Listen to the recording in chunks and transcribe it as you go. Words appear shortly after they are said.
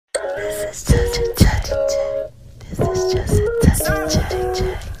is just a touch of J. This is just a touch of J.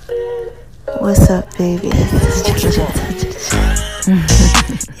 What's up, baby? This is just a touch of J.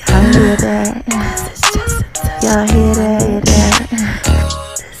 Y'all hear that? This is just a touch. Y'all hear that?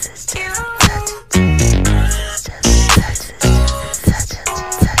 This is just a touch of J. This is just a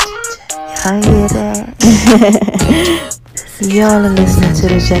touch. Y'all hear that? Y'all are listening to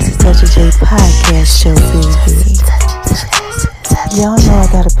the Just a Touch of J podcast show, baby. Y'all know I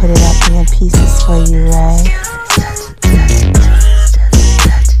gotta put it up in pieces for you, right?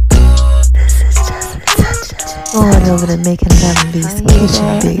 Going over to making Lemon-B's kitchen,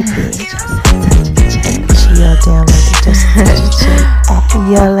 baby. Y'all down like the Just a Touch of J.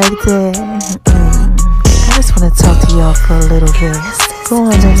 Y'all like that? I just wanna talk to y'all for a little bit. Go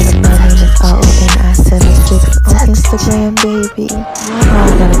on over to my name is RONI76 on Instagram, baby. Y'all know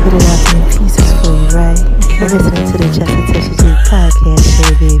I gotta put it out in pieces for you, right? You're listening to the Just a Touch of J podcast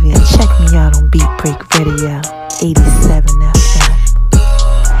show, baby. And check me out on Beat Break Radio, 87 FM.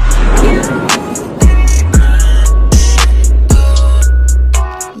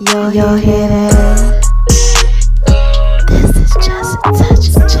 Y'all hear that? This is Just a Touch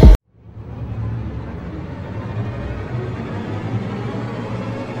of J.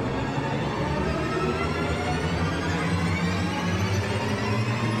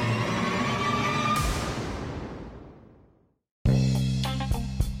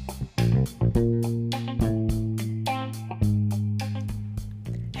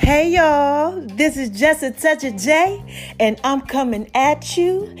 Hey y'all, this is Just a Touch of J, and I'm coming at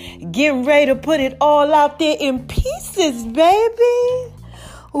you, getting ready to put it all out there in pieces, baby.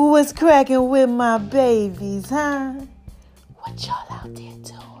 What's cracking with my babies, huh? What y'all out there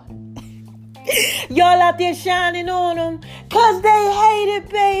doing? Y'all out there shining on them, cause they hate it,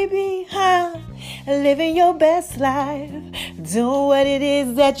 baby, huh? Living your best life, doing what it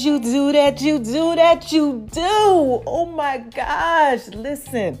is that you do. Oh my gosh,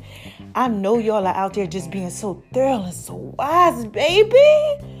 listen, I know y'all are out there just being so thorough and so wise, baby.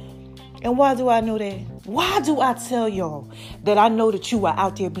 And why do I know that? Why do I tell y'all that I know that you are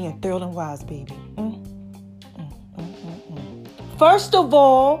out there being thorough and wise, baby? First of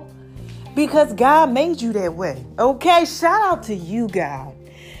all, because God made you that way, okay? Shout out to you, God.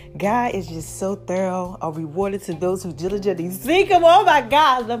 God is just so thorough, a rewarded to those who diligently seek him. Oh my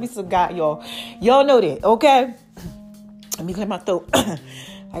God, love me some God, y'all. Y'all know that, okay? Let me clear my throat. I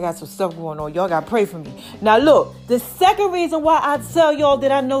got some stuff going on. Y'all got to pray for me. Now look, the second reason why I tell y'all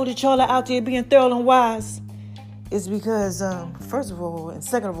that I know that y'all are out there being thorough and wise is because, first of all, and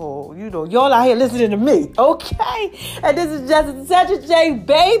second of all, you know, y'all out here listening to me, okay? And this is Just Such a J,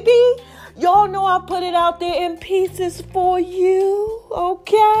 baby. Y'all know I put it out there in pieces for you,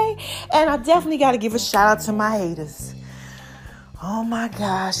 okay? And I definitely got to give a shout out to my haters. Oh my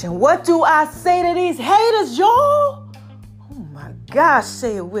gosh. And what do I say to these haters, y'all? Oh my gosh,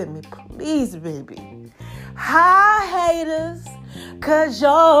 say it with me, please, baby. Hi, haters, cause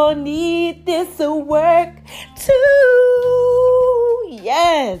y'all need this work too.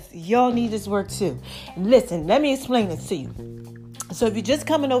 Yes, y'all need this work too. Listen, let me explain this to you. So if you're just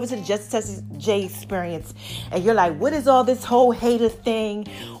coming over to the Just a Touch of J experience and you're like, what is all this whole hater thing?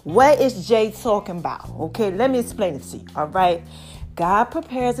 What is Jay talking about? Okay, let me explain it to you, all right? God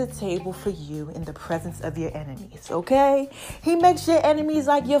prepares a table for you in the presence of your enemies, okay? He makes your enemies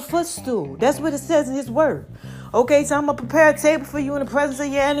like your footstool. That's what it says in his word. Okay, so I'm going to prepare a table for you in the presence of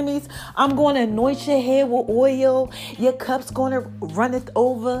your enemies. I'm going to anoint your head with oil. Your cup's going to runneth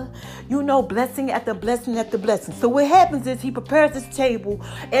over. You know, blessing after blessing after blessing. So what happens is he prepares this table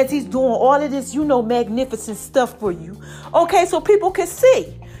as he's doing all of this, you know, magnificent stuff for you. Okay, so people can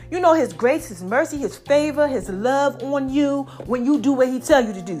see. You know, his grace, his mercy, his favor, his love on you when you do what he tell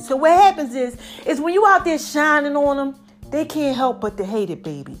you to do. So what happens is when you out there shining on them, they can't help but to hate it,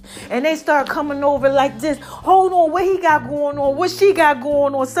 baby. And they start coming over like this. Hold on, what he got going on? What she got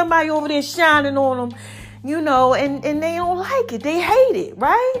going on? Somebody over there shining on them, you know, and they don't like it. They hate it,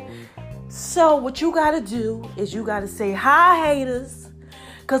 right? So what you got to do is you got to say, hi, haters.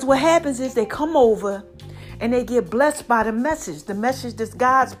 Because what happens is they come over and they get blessed by the message that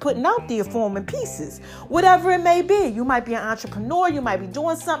God's putting out there for them in pieces. Whatever it may be. You might be an entrepreneur. You might be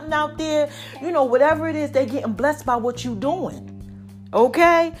doing something out there. You know, whatever it is, they getting blessed by what you doing.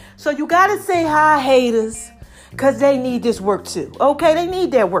 Okay? So you got to say hi, haters, because they need this work too. Okay? They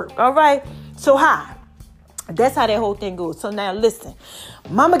need that work. All right? So hi. That's how that whole thing goes. So now listen.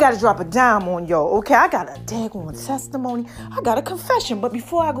 Mama got to drop a dime on y'all. Okay? I got a daggone testimony. I got a confession. But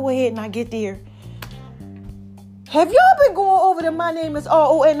before I go ahead and I get there, Have y'all been going over to My Name is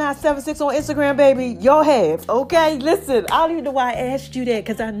RON976 on Instagram, baby? Y'all have, okay? Listen, I don't even know why I asked you that,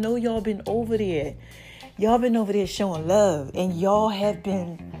 because I know y'all been over there. Y'all been over there showing love, and y'all have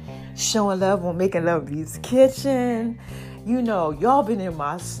been showing love on Making Love V's Kitchen. You know, y'all been in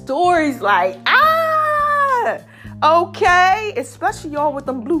my stories like, okay? Especially y'all with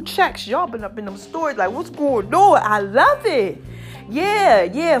them blue checks. Y'all been up in them stories like, what's going on? I love it.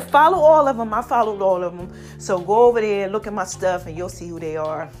 Yeah. Follow all of them. I followed all of them. So go over there, look at my stuff, and you'll see who they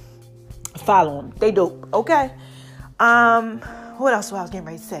are. Follow them. They dope. Okay. What else was I getting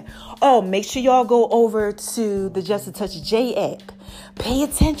ready to say? Oh, make sure y'all go over to the Just a Touch J app. Pay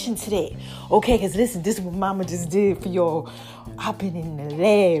attention to that. Okay, because listen, this is what mama just did for y'all. I've been in the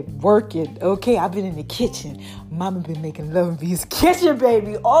lab working. Okay, I've been in the kitchen. Mama been making Love in V's Kitchen,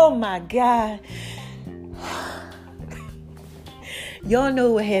 baby. Oh my God. Y'all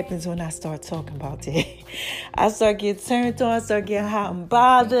know what happens when I start talking about that. I start getting turned on, I start getting hot and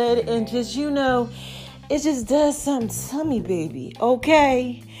bothered, and just, you know, it just does something to me, baby.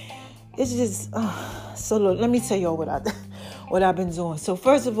 Okay? It's just, so look, let me tell y'all what I've been doing. So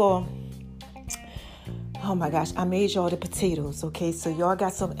first of all, oh my gosh, I made y'all the potatoes, okay? So y'all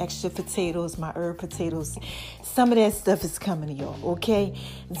got some extra potatoes, my herb potatoes. Some of that stuff is coming to y'all, okay?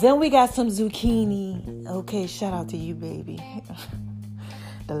 Then we got some zucchini. Okay, shout out to you, baby.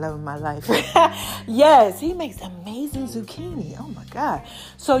 The love of my life. Yes, he makes amazing zucchini. Oh my God.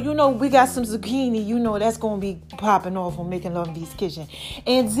 So, you know, we got some zucchini. You know, that's going to be popping off on Making Love in V's Kitchen.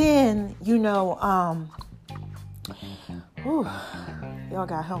 And then, you know, y'all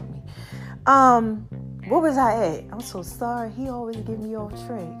got to help me. What was I at? I'm so sorry. He always give me off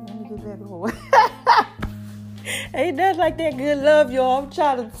track. Let me get back over. Ain't nothing like that good love, y'all. I'm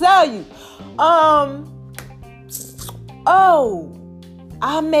trying to tell you.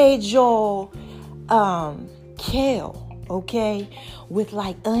 I made y'all kale, okay, with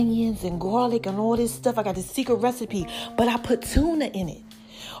like onions and garlic and all this stuff. I got the secret recipe, but I put tuna in it.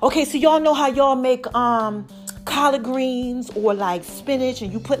 Okay, so y'all know how y'all make collard greens or like spinach,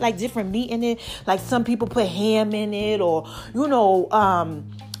 and you put like different meat in it. Like some people put ham in it, or you know,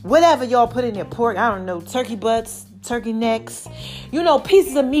 whatever y'all put in there, pork, I don't know, turkey butts, turkey necks, you know,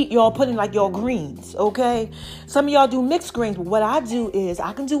 pieces of meat y'all put in like your greens, okay? Some of y'all do mixed greens, but what I do is,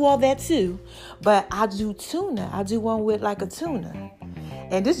 I can do all that too, but I do tuna. I do one with like a tuna.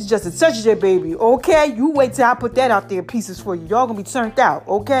 And this is just a touch of that, baby, okay? You wait till I put that out there, pieces for you. Y'all gonna be turned out,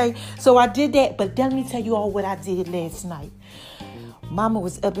 okay? So I did that, but then let me tell you all what I did last night. Mama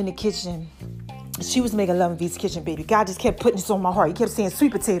was up in the kitchen. She was making Love in V's Kitchen, baby. God just kept putting this on my heart. He kept saying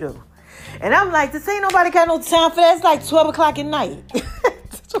sweet potato. And I'm like, this ain't nobody got no time for that. It's like 12 o'clock at night.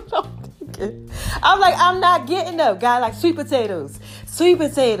 That's what I'm thinking. I'm like, I'm not getting up. God, like sweet potatoes. Sweet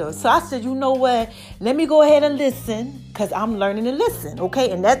potatoes. So I said, you know what? Let me go ahead and listen, because I'm learning to listen,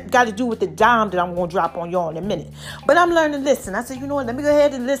 okay? And that got to do with the dime that I'm going to drop on y'all in a minute. But I'm learning to listen. I said, you know what? Let me go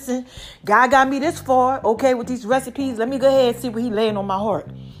ahead and listen. God got me this far, okay, with these recipes. Let me go ahead and see what he laying on my heart.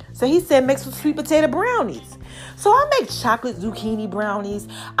 So he said, make some sweet potato brownies. So I make chocolate zucchini brownies.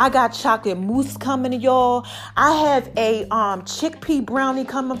 I got chocolate mousse coming to y'all. I have a chickpea brownie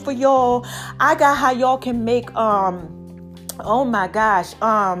coming for y'all. I got how y'all can make oh my gosh,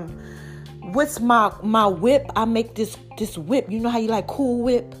 what's my whip? I make this whip. You know how you like Cool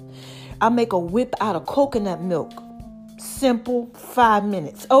Whip? I make a whip out of coconut milk. Simple, 5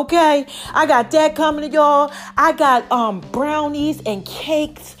 minutes, okay? I got that coming to y'all. I got brownies and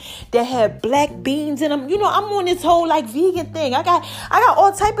cakes that have black beans in them. You know, I'm on this whole like vegan thing. I got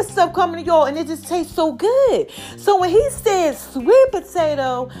all type of stuff coming to y'all, and it just tastes so good. So when he said sweet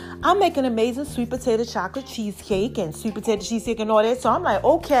potato, I'm making amazing sweet potato chocolate cheesecake and sweet potato cheesecake and all that. So I'm like,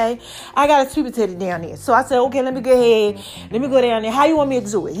 okay, I got a sweet potato down there. So I said, okay, let me go ahead. Let me go down there. How you want me to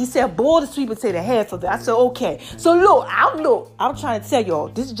do it? He said, boil the sweet potato, half of it. I said, okay. So look, I'm trying to tell y'all,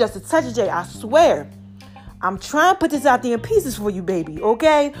 this is just a touch of J. I swear. I'm trying to put this out there in pieces for you, baby,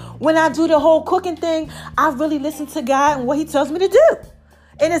 okay? When I do the whole cooking thing, I really listen to God and what he tells me to do.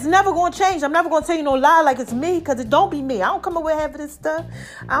 And it's never going to change. I'm never going to tell you no lie like it's me, because it don't be me. I don't come up with half of this stuff.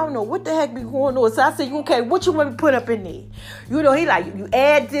 I don't know what the heck be going on. So I said, okay, what you want me to put up in there? You know, he like, you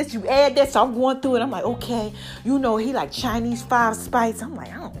add this, you add that. So I'm going through it. I'm like, okay. You know, he like Chinese 5 spice. I'm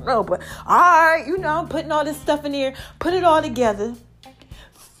like, I don't know. But all right, you know, I'm putting all this stuff in there. Put it all together.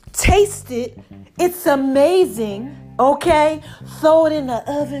 Taste it. It's amazing. Okay? Throw it in the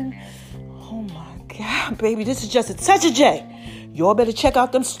oven. Oh my God, baby. This is just a touch of J. Y'all better check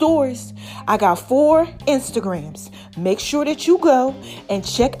out them stories. I got 4 Instagrams. Make sure that you go and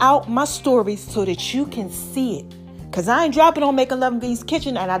check out my stories so that you can see it. Because I ain't dropping on Making Love in V's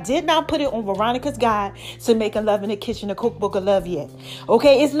Kitchen, and I did not put it on Veronica's Guide to Making Love in the Kitchen, the Cookbook of Love yet.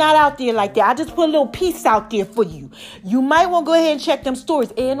 Okay, it's not out there like that. I just put a little piece out there for you. You might want to go ahead and check them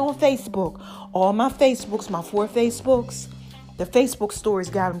stories. And on Facebook, all my Facebooks, my 4 Facebooks, the Facebook stories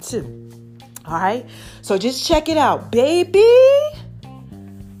got them too. All right, so just check it out, baby.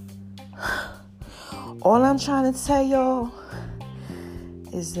 All I'm trying to tell y'all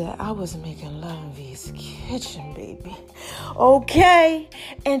is that I was making love in V's Kitchen, baby. Okay?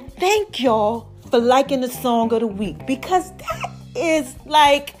 And thank y'all for liking the song of the week, because that is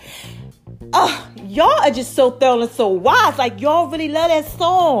like, y'all are just so thorough and so wise. Like, y'all really love that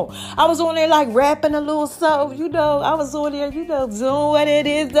song. I was on there like rapping a little something, I was on there, doing what it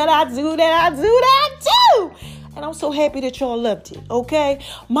is that I do. And I'm so happy that y'all loved it, okay?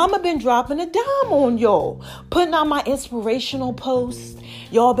 Mama been dropping a dime on y'all, putting out my inspirational posts.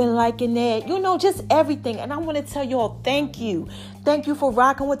 Y'all been liking that, just everything. And I want to tell y'all thank you. Thank you for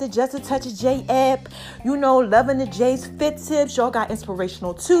rocking with the Just a Touch of J app. Loving the J's Fit Tips. Y'all got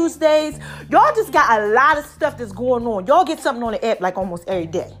Inspirational Tuesdays. Y'all just got a lot of stuff that's going on. Y'all get something on the app like almost every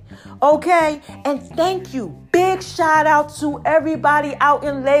day. Okay? And thank you. Big shout out to everybody out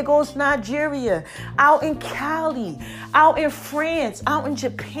in Lagos, Nigeria, out in Cali, out in France, out in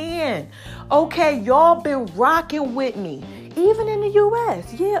Japan. Okay? Y'all been rocking with me. Even in the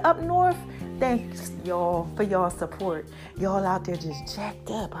U.S. Yeah, up north. Thanks, y'all, for y'all support. Y'all out there just jacked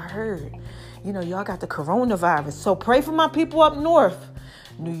up, I heard. Y'all got the coronavirus. So pray for my people up north.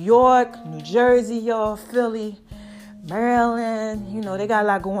 New York, New Jersey, y'all, Philly, Maryland. They got a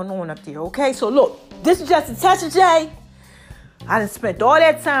lot going on up there, okay? So look, this is Just a Touch of J. I done spent all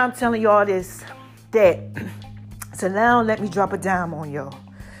that time telling y'all this, that. So now let me drop a dime on y'all.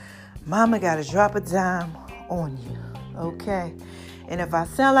 Mama got to drop a dime on you, okay? And if I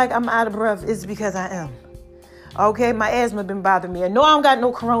sound like I'm out of breath, it's because I am. Okay, my asthma been bothering me. I know I don't got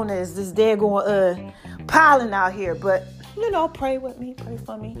no corona. It's this daggone pollen out here. But, pray with me. Pray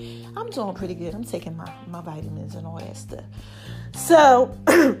for me. I'm doing pretty good. I'm taking my vitamins and all that stuff. So,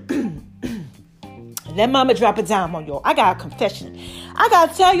 let mama drop a dime on y'all. I got a confession. I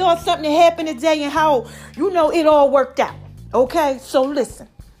got to tell y'all something that happened today and how, it all worked out. Okay, so listen.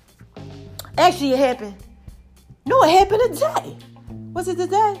 Actually, it happened. No, it happened today. Was it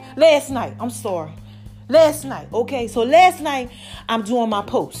today? Last night. I'm sorry. Last night. Okay. So last night I'm doing my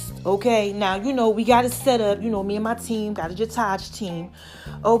post. Okay. Now, we got it set up. Me and my team got a Jataj team.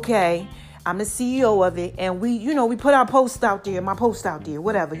 Okay. I'm the CEO of it. And we put our post out there, my post out there,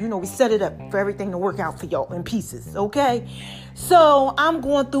 whatever. We set it up for everything to work out for y'all in pieces. Okay. So I'm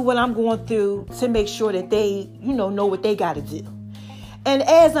going through what I'm going through to make sure that they, know what they got to do. And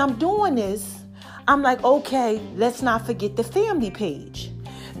as I'm doing this, I'm like, okay, let's not forget the family page.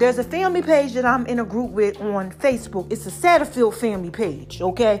 There's a family page that I'm in a group with on Facebook. It's a Satterfield family page,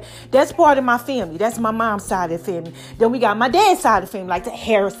 okay? That's part of my family. That's my mom's side of the family. Then we got my dad's side of the family, like the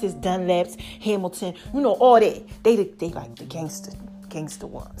Harrises, Dunlaps, Hamilton, all that. They like the gangster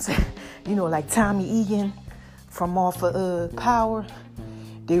ones. Like Tommy Egan from off of Power.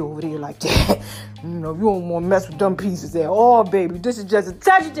 They over there like that. You don't want to mess with them pieces at all, baby. This is Just a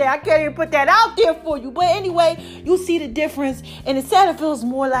Touch of J. I can't even put that out there for you. But anyway, you see the difference. And the Satterfields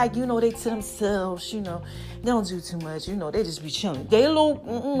more like, they to themselves, they don't do too much. They just be chilling. They a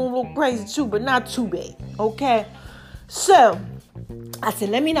little crazy too, but not too bad. Okay? So, I said,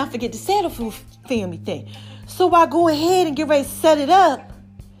 let me not forget the Satterfield family thing. So I go ahead and get ready to set it up.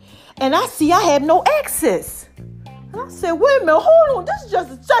 And I see I have no access. And I said, wait a minute, hold on. This is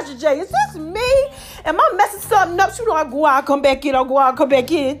Just a Touch of J. Is this me? Am I messing something up? I go out, come back in. I'll go out, come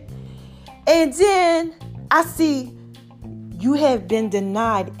back in. And then I see you have been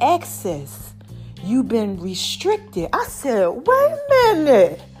denied access. You've been restricted. I said, wait a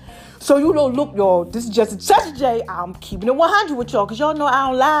minute. So, look, y'all, this is Just a Touch of J. I'm keeping it 100 with y'all because y'all know I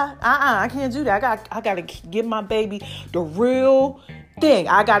don't lie. I can't do that. I got to give my baby the real thing.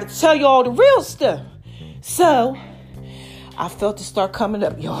 I got to tell y'all the real stuff. So, I felt it start coming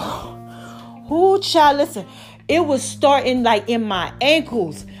up, y'all. Ooh, child, listen. It was starting like in my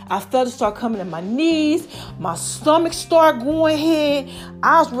ankles. I felt it start coming in my knees. My stomach started going ahead.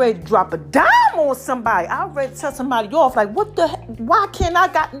 I was ready to drop a dime on somebody. I was ready to tell somebody off. Like, what the heck? Why can't I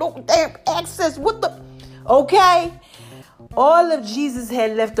got no damn access? What the? Okay. All of Jesus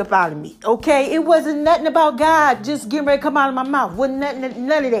had left up out of me. Okay. It wasn't nothing about God just getting ready to come out of my mouth. Wasn't none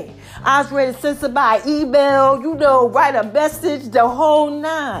of that. I was ready to send somebody email, write a message, the whole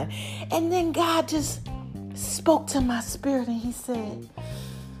nine. And then God just spoke to my spirit and he said,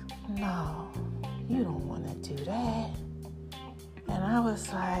 no, you don't want to do that. And I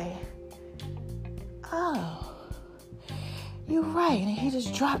was like, oh, You're right. And he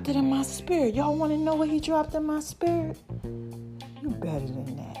just dropped it in my spirit. Y'all want to know what he dropped in my spirit? You better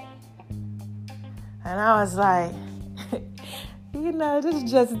than that. And I was like, this is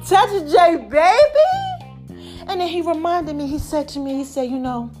just a touch of J, baby. And then he reminded me, he said to me,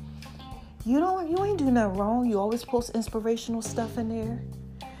 you ain't do nothing wrong. You always post inspirational stuff in there.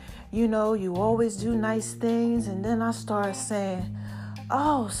 You always do nice things. And then I started saying,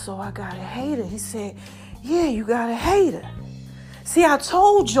 oh, so I got a hater. He said, yeah, you got a hater. See, I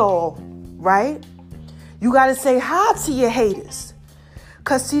told y'all, right? You got to say hi to your haters.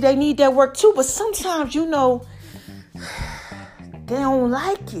 Because, see, they need that work too. But sometimes, they don't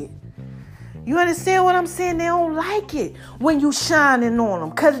like it. You understand what I'm saying? They don't like it when you shining on them.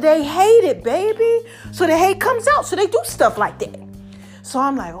 Because they hate it, baby. So the hate comes out. So they do stuff like that. So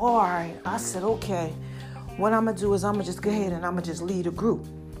I'm like, all right. I said, okay. What I'm going to do is I'm going to just go ahead and I'm going to just lead a group.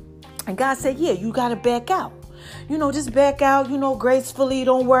 And God said, yeah, you got to back out. Just back out, gracefully.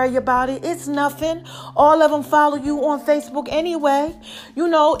 Don't worry about it. It's nothing. All of them follow you on Facebook anyway.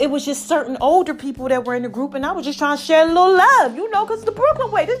 It was just certain older people that were in the group. And I was just trying to share a little love, because the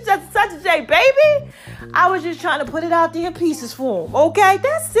Brooklyn way. This is just such a J, baby. I was just trying to put it out there in pieces for them. Okay,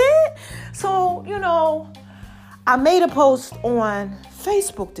 that's it. So, I made a post on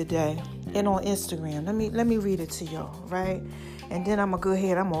Facebook today and on Instagram. Let me read it to y'all, right? And then I'm going to go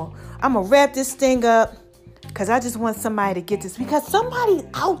ahead. I'm gonna wrap this thing up. Because I just want somebody to get this. Because somebody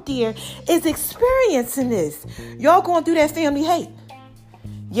out there is experiencing this. Y'all going through that family hate.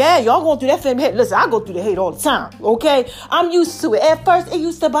 Yeah, y'all going through that family hate. Listen, I go through the hate all the time. Okay? I'm used to it. At first, it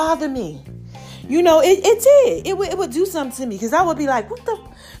used to bother me. It did. It would do something to me. Because I would be like, what the...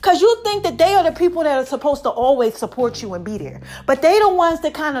 Because you think that they are the people that are supposed to always support you and be there. But they the ones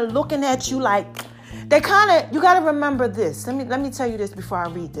that kind of looking at you like... you got to remember this. Let me tell you this before I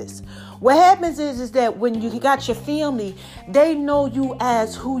read this. What happens is that when you got your family, they know you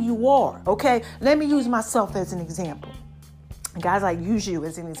as who you are. Okay. Let me use myself as an example. Guys, I use you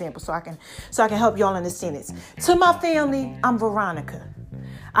as an example so I can help y'all understand this. To my family, I'm Veronica.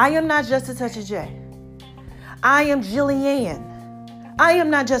 I am not just a touch of J. I am Jillian. I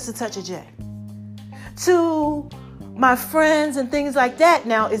am not just a touch of J. To my friends and things like that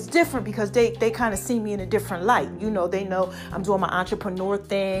now is different because they kind of see me in a different light. They know I'm doing my entrepreneur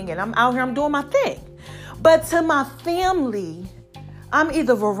thing and I'm out here, I'm doing my thing. But to my family, I'm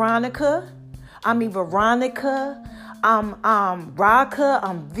either Veronica, I'm Raka,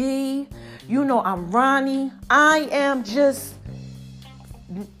 I'm V, I'm Ronnie. I am just,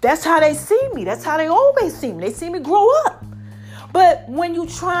 that's how they see me. That's how they always see me. They see me grow up. But when you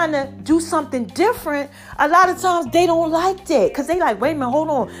trying to do something different, a lot of times they don't like that. Because they like, wait a minute, hold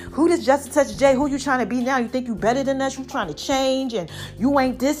on. Who this Just a Touch of J? Who you trying to be now? You think you better than us? You trying to change and you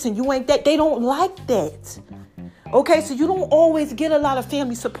ain't this and you ain't that. They don't like that. Okay, so you don't always get a lot of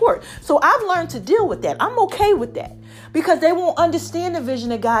family support. So I've learned to deal with that. I'm okay with that. Because they won't understand the vision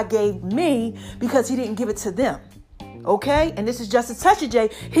that God gave me because he didn't give it to them. Okay, and this is Just a Touch of J.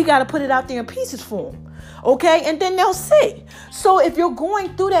 He got to put it out there in pieces for them. Okay, and then they'll see. So if you're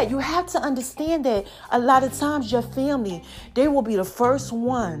going through that, you have to understand that a lot of times your family, they will be the first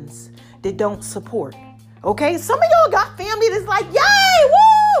ones that don't support. Okay, some of y'all got family that's like, yay,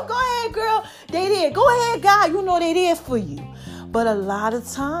 woo, go ahead, girl. They there. Go ahead, God. They there for you. But a lot of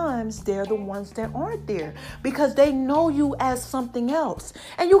times they're the ones that aren't there because they know you as something else.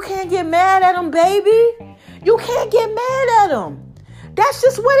 And you can't get mad at them, baby. You can't get mad at them. That's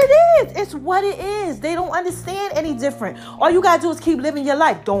just what it is. It's what it is. They don't understand any different. All you got to do is keep living your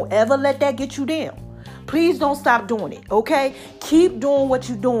life. Don't ever let that get you down. Please don't stop doing it, okay? Keep doing what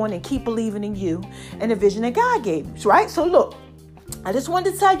you're doing and keep believing in you and the vision that God gave you, right? So look, I just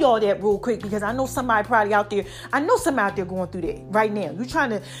wanted to tell y'all that real quick because I know somebody probably out there. I know somebody out there going through that right now. You're trying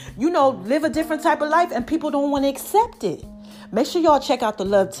to, live a different type of life and people don't want to accept it. Make sure y'all check out the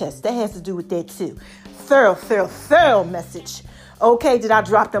love test. That has to do with that too. Thorough message. Okay, did I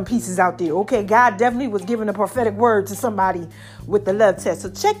drop them pieces out there? Okay, God definitely was giving a prophetic word to somebody with the love test. So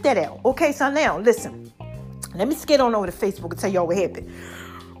check that out. Okay, so now listen. Let me skate on over to Facebook and tell y'all what happened.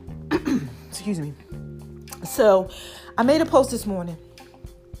 Excuse me. So I made a post this morning.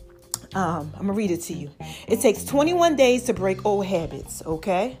 I'm going to read it to you. It takes 21 days to break old habits,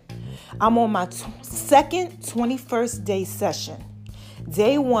 okay? I'm on my second 21st day session.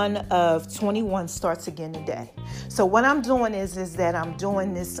 Day 1 of 21 starts again today. So what I'm doing is that I'm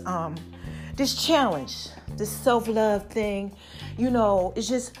doing this challenge, this self-love thing. It's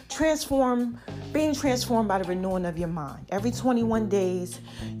just being transformed by the renewing of your mind. Every 21 days,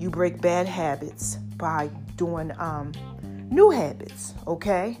 you break bad habits by doing new habits,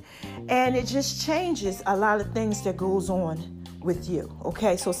 okay? And it just changes a lot of things that goes on with you.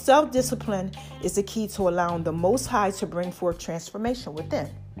 Okay, so self-discipline is the key to allowing the Most High to bring forth transformation within.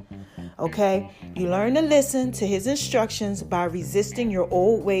 Okay, you learn to listen to his instructions by resisting your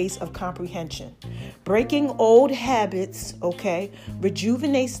old ways of comprehension. Breaking old habits, okay,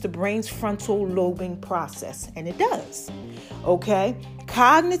 rejuvenates the brain's frontal lobing process, and it does. Okay,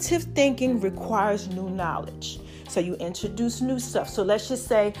 cognitive thinking requires new knowledge. So you introduce new stuff. So let's just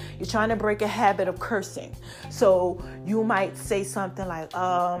say you're trying to break a habit of cursing. So you might say something like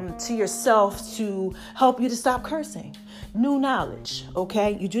to yourself to help you to stop cursing. New knowledge,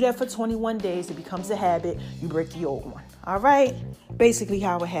 okay? You do that for 21 days. It becomes a habit. You break the old one, all right? Basically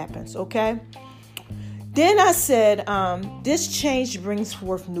how it happens, okay? Then I said this change brings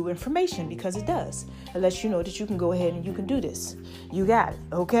forth new information, because it does. It lets you know that you can go ahead and you can do this. You got it,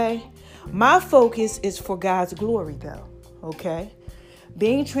 okay? My focus is for God's glory, though, okay?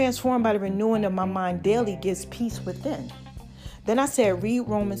 Being transformed by the renewing of my mind daily gives peace within. Then I said, read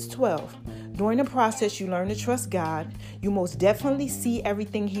Romans 12. During the process, you learn to trust God. You most definitely see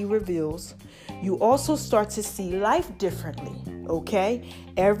everything he reveals. You also start to see life differently, okay?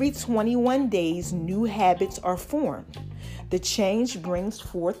 Every 21 days, new habits are formed. The change brings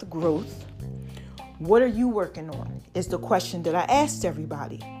forth growth. What are you working on? Is the question that I asked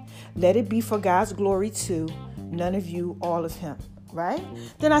everybody. Let it be for God's glory too. None of you, all of him, right?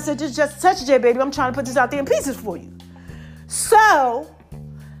 Then I said, just touch it, J, baby. I'm trying to put this out there in pieces for you. So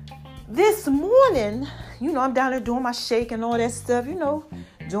this morning, I'm down there doing my shake and all that stuff,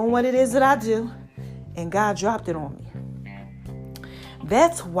 doing what it is that I do. And God dropped it on me.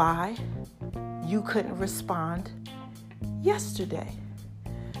 That's why you couldn't respond yesterday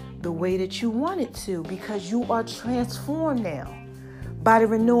the way that you wanted to, because you are transformed now by the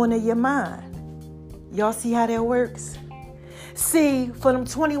renewing of your mind. Y'all see how that works? See, for them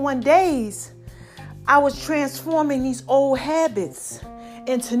 21 days, I was transforming these old habits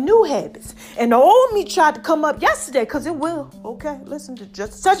into new habits. And the old me tried to come up yesterday, because it will. Okay, listen,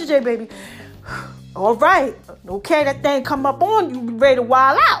 just touch it, J, baby. All right. Okay, that thing come up on you, ready to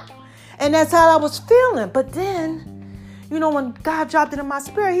wild out. And that's how I was feeling. But then, when God dropped it in my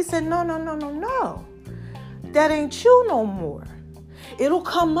spirit, he said, no. That ain't you no more. It'll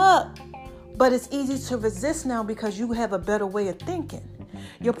come up, but it's easy to resist now because you have a better way of thinking.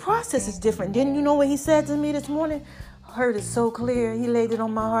 Your process is different. Then you know what he said to me this morning? I heard it so clear. He laid it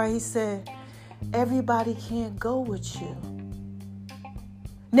on my heart. He said, everybody can't go with you.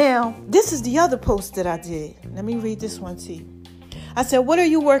 Now, this is the other post that I did. Let me read this one to you. I said, what are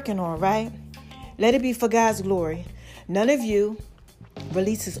you working on, right? Let it be for God's glory. None of you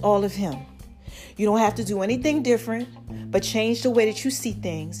releases all of him. You don't have to do anything different, but change the way that you see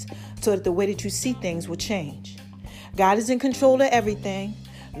things so that the way that you see things will change. God is in control of everything.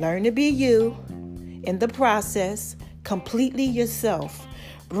 Learn to be you in the process, completely yourself.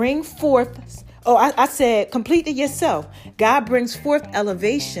 Bring forth, I said completely yourself. God brings forth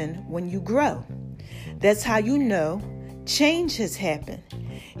elevation when you grow. That's how you know change has happened.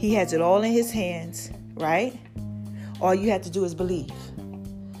 He has it all in his hands, right? All you have to do is believe.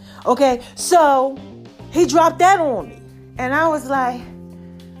 Okay, so he dropped that on me. And I was like,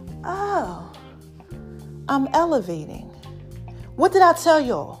 oh, I'm elevating. What did I tell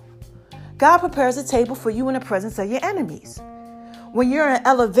y'all? God prepares a table for you in the presence of your enemies. When you're in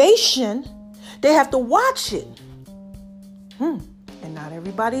elevation, they have to watch it. And not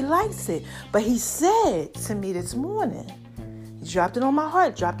everybody likes it. But he said to me this morning, he dropped it on my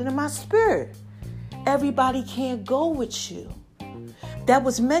heart, dropped it in my spirit. Everybody can't go with you. That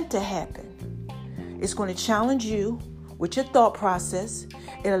was meant to happen. It's going to challenge you with your thought process.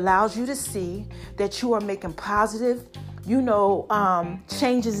 It allows you to see that you are making positive,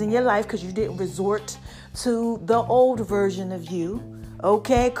 changes in your life because you didn't resort to the old version of you.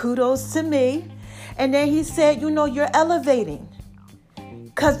 Okay, kudos to me. And then he said, you're elevating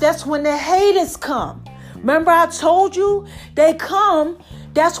because that's when the haters come. Remember I told you they come.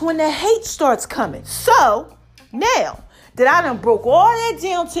 That's when the hate starts coming. So now that I done broke all that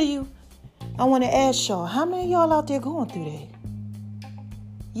down to you, I want to ask y'all, how many of y'all out there going through that?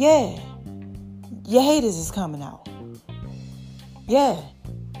 Yeah. Your haters is coming out. Yeah.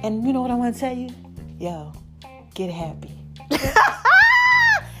 And you know what I want to tell you? Yo, get happy.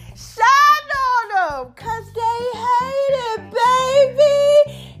 Shine on them, because they hate it,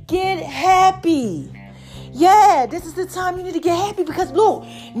 baby. Get happy. Yeah, this is the time you need to get happy because, look,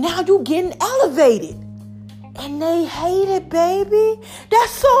 now you're getting elevated. And they hate it, baby.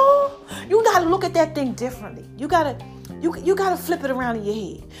 That's all. You got to look at that thing differently. You got to flip it around in your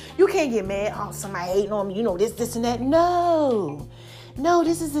head. You can't get mad. Oh, somebody hating on me. This and that. No,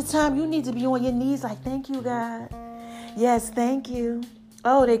 this is the time you need to be on your knees like, thank you, God. Yes, thank you.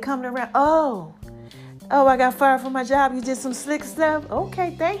 Oh, they coming around. Oh, I got fired from my job. You did some slick stuff.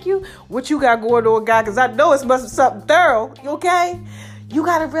 Okay, thank you. What you got going on, guy? Because I know it's must be something thorough. Okay? You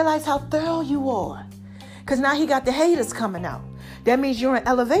got to realize how thorough you are. Because now he got the haters coming out. That means you're in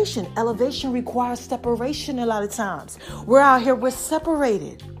elevation. Elevation requires separation a lot of times. We're out here, we're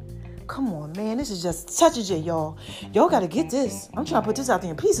separated. Come on, man. This is just such a J, y'all. Y'all got to get this. I'm trying to put this out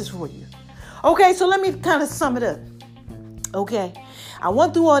there in pieces for you. Okay, so let me kind of sum it up. Okay, I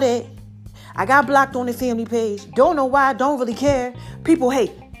went through all that. I got blocked on the family page. Don't know why. Don't really care. People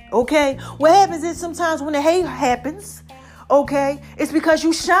hate. Okay, what happens is sometimes when the hate happens, okay, it's because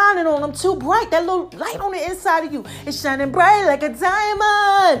you shining on them too bright. That little light on the inside of you is shining bright like a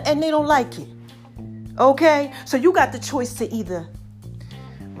diamond, and they don't like it. Okay, so you got the choice to either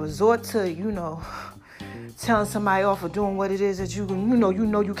resort to, telling somebody off for doing what it is that you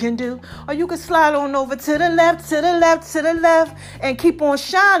can do, or you can slide on over to the left, and keep on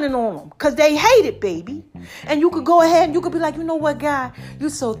shining on them, because they hate it, baby. And you could go ahead and you could be like, you know what, God, you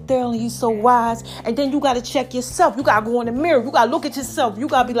so thorough, you so wise. And then you got to check yourself. You got to go in the mirror. You got to look at yourself. You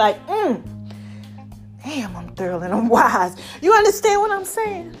got to be like, damn, I'm thorough and I'm wise. You understand what I'm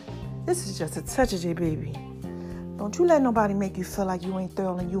saying? This is just a touch of J, baby. Don't you let nobody make you feel like you ain't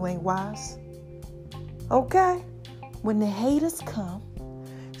thorough and you ain't wise. Okay? When the haters come,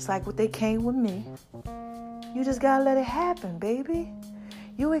 it's like what they came with me. You just got to let it happen, baby.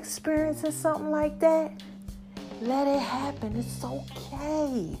 You experiencing something like that? Let it happen. It's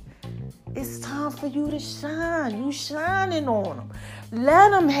okay. It's time for you to shine. You shining on them.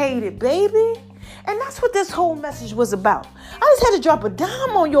 Let them hate it, baby. And that's what this whole message was about. I just had to drop a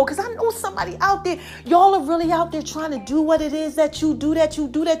dime on y'all because I know somebody out there. Y'all are really out there trying to do what it is that you do.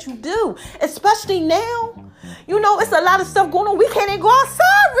 Especially now. It's a lot of stuff going on. We can't even go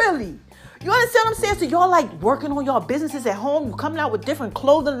outside, really. You understand what I'm saying? So y'all like working on y'all businesses at home. You coming out with different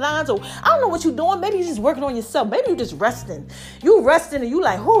clothing lines. Or I don't know what you're doing. Maybe you're just working on yourself. Maybe you're just resting. You resting and you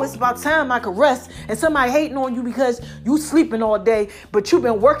like, it's about time I could rest. And somebody hating on you because you sleeping all day. But you've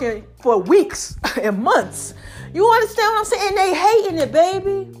been working for weeks and months. You understand what I'm saying? And they hating it,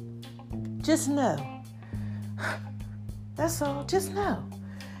 baby. Just know. That's all. Just know.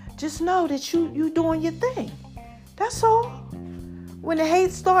 Just know that you doing your thing. That's all. When the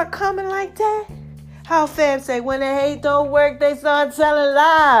hate start coming like that, how Fab say, when the hate don't work, they start telling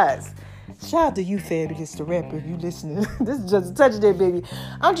lies. Shout out to you, Fabulous the rapper, if you listening. This is just a touch of that, baby.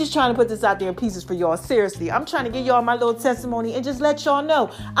 I'm just trying to put this out there in pieces for y'all. Seriously, I'm trying to give y'all my little testimony and just let y'all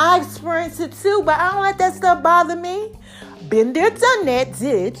know. I experienced it too, but I don't let that stuff bother me. Been there, done that,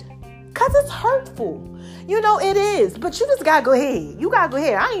 did. Because it's hurtful. It is. But you just got to go ahead. You got to go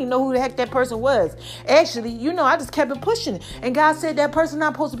ahead. I didn't even know who the heck that person was. Actually, I just kept it pushing. And God said that person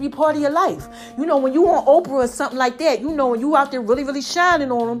not supposed to be part of your life. When you on Oprah or something like that, when you out there really, really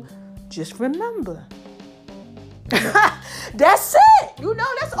shining on them, just remember. That's it.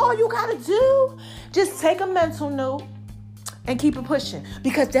 That's all you got to do. Just take a mental note and keep it pushing.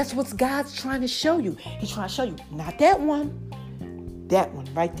 Because that's what God's trying to show you. He's trying to show you. Not that one. That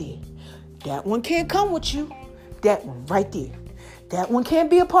one right there. That one can't come with you. That one right there. That one can't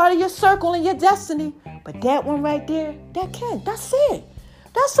be a part of your circle and your destiny. But that one right there, that can. That's it.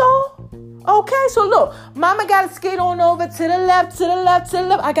 That's all. Okay, so look. Mama got to skate on over to the left.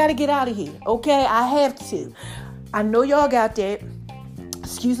 I got to get out of here. Okay, I have to. I know y'all got that.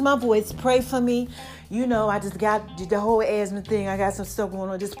 Excuse my voice. Pray for me. I just got the whole asthma thing. I got some stuff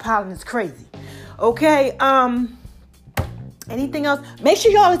going on. This pollen is crazy. Okay, anything else? Make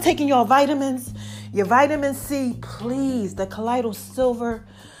sure y'all are taking your vitamins. Your vitamin C, please. The colloidal silver,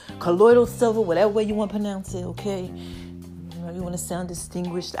 whatever way you want to pronounce it, okay? You want to sound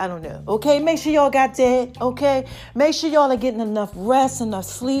distinguished? I don't know. Okay, make sure y'all got that, okay? Make sure y'all are getting enough rest, enough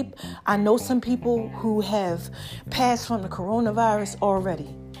sleep. I know some people who have passed from the coronavirus already,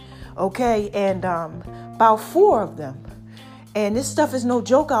 okay? And about 4 of them. And this stuff is no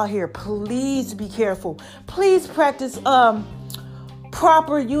joke out here. Please be careful. Please practice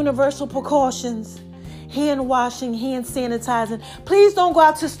proper universal precautions. Hand washing, hand sanitizing. Please don't go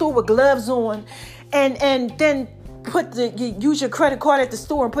out to the store with gloves on and then use your credit card at the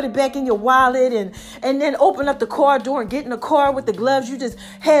store and put it back in your wallet and then open up the car door and get in the car with the gloves you just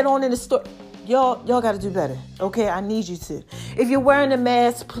had on in the store. Y'all got to do better. Okay, I need you to. If you're wearing a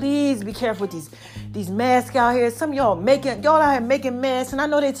mask, please be careful with these masks out here. Some of y'all out here making masks, and I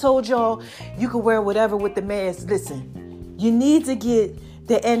know they told y'all you can wear whatever with the mask. Listen, you need to get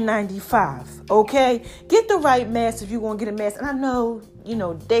the N95. Okay, get the right mask if you're gonna get a mask. And I know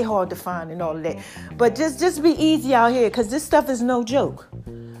they hard to find and all of that, but just be easy out here because this stuff is no joke.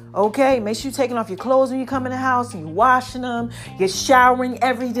 Okay, make sure you're taking off your clothes when you come in the house and you're washing them. You're showering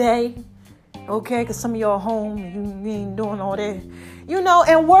every day. Okay, because some of y'all home, you ain't doing all that.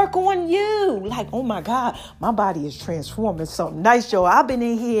 And work on you. Like, oh my God, my body is transforming. Something nice, y'all. I've been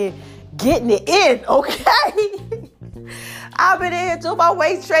in here getting it in, okay? I've been in here doing my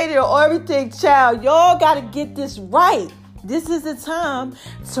weight training or everything, child. Y'all got to get this right. This is the time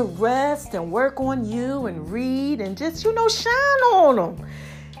to rest and work on you and read and just, shine on them.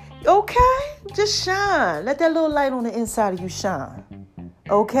 Okay? Just shine. Let that little light on the inside of you shine.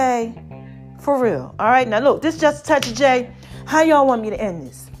 Okay? For real. All right? Now, look, this is Just a Touch of J. How y'all want me to end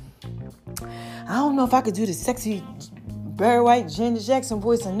this? I don't know if I could do the sexy Barry White, Janet Jackson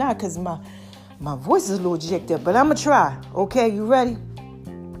voice or not, because my voice is a little jacked up, but I'm going to try. Okay? You ready?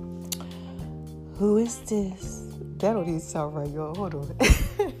 Who is this? That don't even sound right, y'all. Hold on.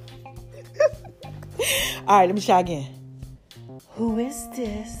 All right, let me try again. Who is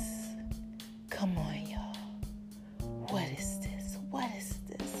this? Come on, y'all. What is this? What is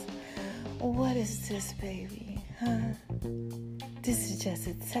this? What is this, baby? Huh? This is Just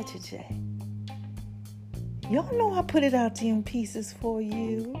a Touch of J. Y'all know I put it out there in pieces for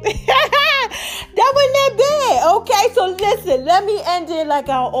you. That wasn't that bad. Okay, so listen. Let me end it like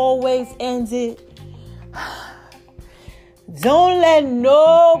I always end it. Don't let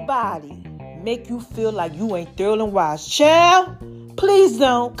nobody make you feel like you ain't thoroughly wise. Child, please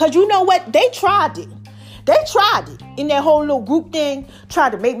don't. Because you know what? They tried it. They tried it in that whole little group thing.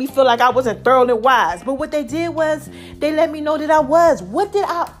 Tried to make me feel like I wasn't thoroughly wise. But what they did was they let me know that I was. What do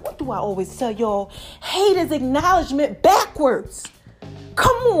I always tell y'all? Hate is acknowledgement backwards.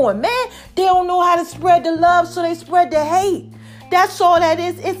 Come on, man. They don't know how to spread the love, so they spread the hate. That's all that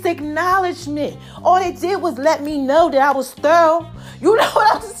is. It's acknowledgement. All they did was let me know that I was thorough. You know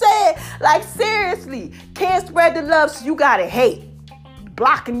what I'm saying? Like, seriously. Can't spread the love, so you gotta hate.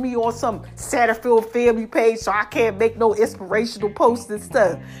 Blocking me on some Satterfield family page so I can't make no inspirational posts and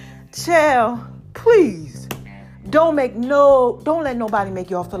stuff. Child, please. Don't let nobody make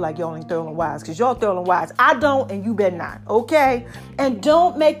y'all feel like y'all ain't thoroughly wise, because y'all thoroughly wise. I don't, and you better not, okay? And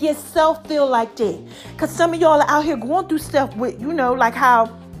don't make yourself feel like that, because some of y'all are out here going through stuff with, like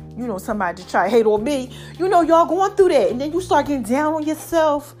how, somebody just try to hate on me. Y'all going through that, and then you start getting down on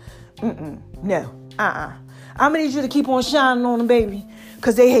yourself. No, I'm gonna need you to keep on shining on them, baby,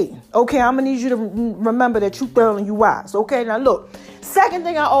 because they hating, okay? I'm gonna need you to remember that you thoroughly, you wise, okay? Now, look, second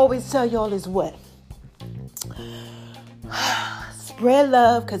thing I always tell y'all is what? Spread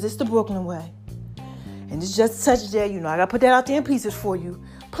love, because it's the Brooklyn way. And it's Just a Touch of J. I got to put that out there in pieces for you.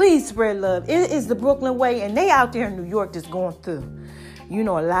 Please spread love. It is the Brooklyn way, and they out there in New York just going through. A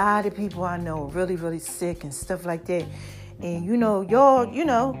lot of people I know are really, really sick and stuff like that. And, y'all,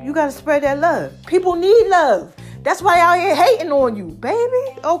 you got to spread that love. People need love. That's why out here hating on you,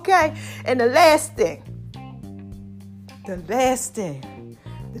 baby. Okay? And the last thing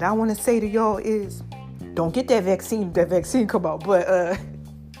that I want to say to y'all is, don't get that vaccine come out, but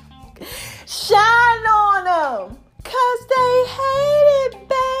shine on them, cause they hate it,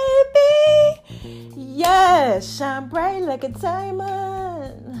 baby. Yes, shine bright like a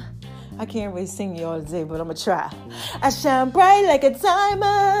diamond. I can't really sing y'all today, but I'm gonna try. I shine bright like a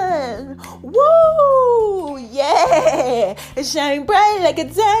diamond. Woo, yeah. I shine bright like a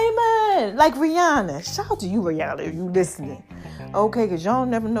diamond, like Rihanna. Shout out to you, Rihanna, if you listening. Okay, because y'all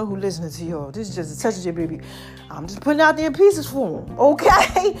never know who listening to y'all. This is Just a Touch of J, baby. I'm just putting out there in pieces for them.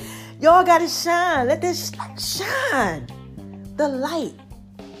 Okay? Y'all got to shine. Let this light shine. The light.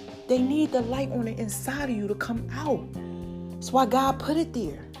 They need the light on the inside of you to come out. That's why God put it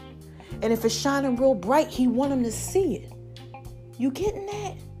there. And if it's shining real bright, he want them to see it. You getting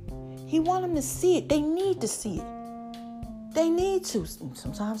that? He want them to see it. They need to see it. They need to.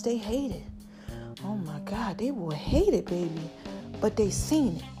 Sometimes they hate it. Oh, my God. They will hate it, baby. But they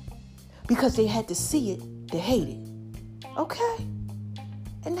seen it. Because they had to see it to hate it. Okay?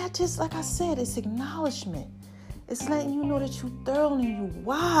 And that just, like I said, it's acknowledgement. It's letting you know that you thorough and you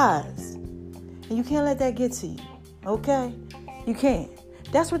wise. And you can't let that get to you. Okay? You can't.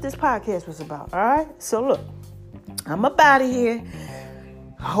 That's what this podcast was about. All right? So look, I'm up out of here.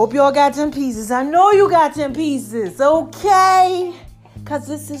 I hope y'all got 10 pieces. I know you got 10 pieces. Okay? Because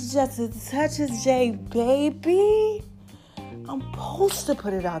this is Just a Touch of J, baby. I'm supposed to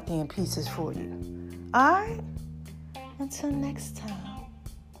put it out there in pieces for you. All right? Until next time.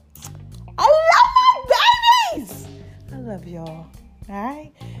 I love my babies. I love y'all. All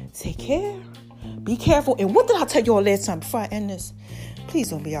right? Take care. Be careful. And what did I tell you all last time before I end this? Please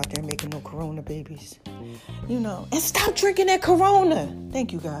don't be out there making no Corona babies. And stop drinking that Corona.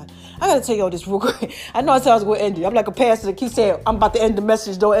 Thank you, God. I got to tell y'all this real quick. I know I said I was going to end it. I'm like a pastor that keeps saying, I'm about to end the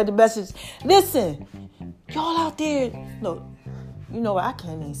message. Don't end the message. Listen, y'all out there, look, you know what? I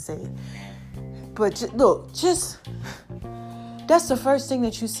can't even say it. But that's the first thing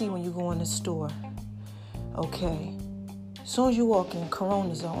that you see when you go in the store. Okay. As soon as you walk in,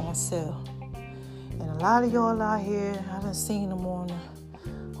 Coronas are on sale. And a lot of y'all out here, I done seen them all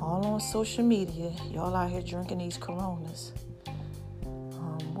on social media. Y'all out here drinking these Coronas.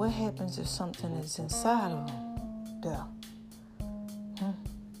 What happens if something is inside of them?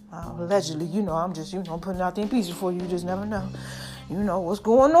 Allegedly, I'm just, putting out them pieces for you. You just never know. What's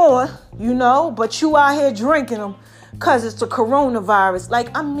going on, but you out here drinking them because it's the coronavirus.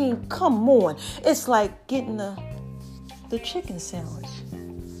 Like, I mean, come on. It's like getting the chicken sandwich.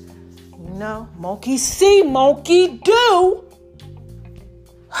 Monkey see, monkey do.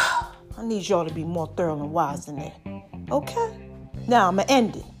 I need y'all to be more thorough and wise than that. Okay? Now, I'm going to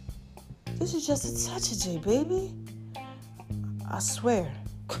end it. This is just a touch of J, baby. I swear.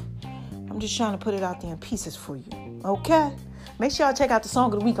 I'm just trying to put it out there in pieces for you. Okay? Make sure y'all check out the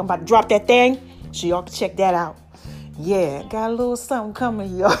song of the week. I'm about to drop that thing, so y'all can check that out. Yeah, got a little something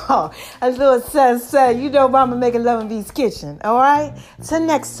coming, y'all. A little something. Mama making Love in V's Kitchen. All right? Till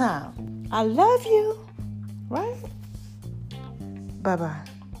next time. I love you. Right? Bye-bye.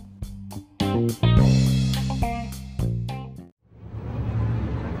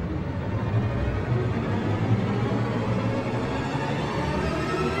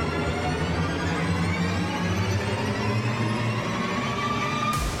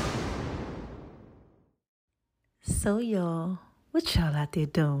 So, y'all, what y'all out there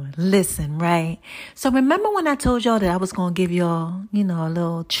doing? Listen, right? So, remember when I told y'all that I was going to give y'all, a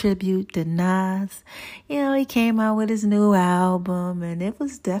little tribute to Nas? He came out with his new album, and it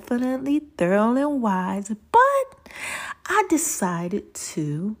was definitely thorough and wise. But I decided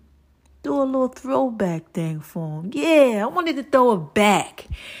to do a little throwback thing for him. Yeah, I wanted to throw it back.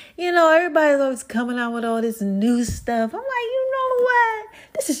 Everybody's always coming out with all this new stuff. I'm like, you know what?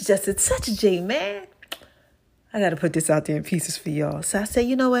 This is just a touch of J, man. I got to put this out there in pieces for y'all. So I said,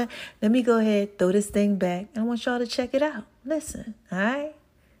 you know what? Let me go ahead, throw this thing back. And I want y'all to check it out. Listen, all right?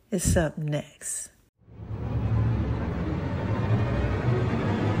 It's up next.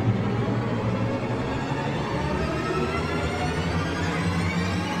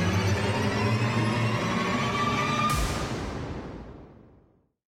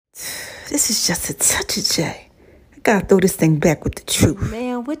 This is just a touch of J. Gotta throw this thing back with the truth.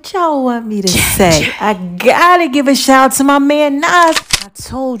 Man, what y'all want me to say? I gotta give a shout out to my man Nas. I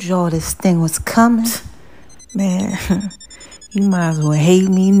told y'all this thing was coming. Man, you might as well hate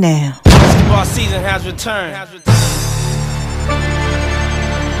me now. Basketball season has returned.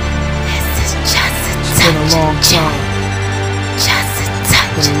 This is just a touch. It's been a long time. Just a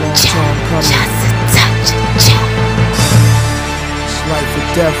touch. Been a long time coming. Just a touch. It's life or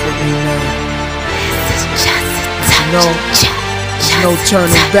death with me now. This is just There's no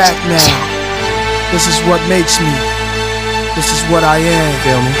turning back now. This is what makes me. This is what I am.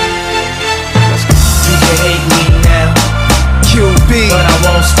 Feel me? You can hate me now, QB, but I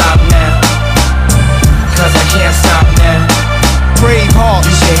won't stop now. Cause I can't stop now. Brave heart.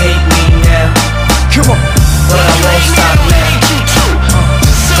 You can hate me now. Come on. But I won't stop now.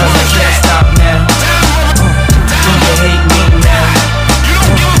 Cause I can't stop now. You can hate me now.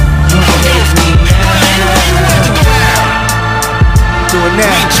 You can hate me now. Do it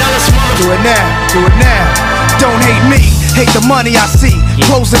now, do it now, do it now. Don't hate me, hate the money I see.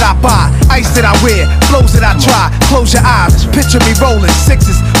 Clothes that I buy, ice that I wear, flows that I try. Close your eyes, picture me rolling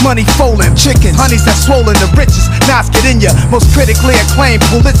sixes, money folding, chickens, honeys that swollen the richest. Nas get in ya, most critically acclaimed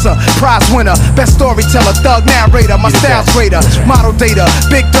Pulitzer Prize winner, best storyteller, thug narrator, my style's greater, model data,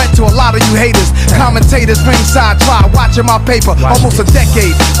 big threat to a lot of you haters. Commentators ringside try watching my paper, almost a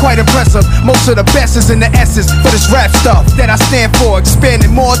decade, quite impressive. Most of the best is in the essence for this rap stuff that I stand for,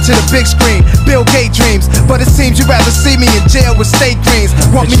 expanding more to the big screen. Bill Gates dreams, but it seems you'd rather see me in jail with state dreams.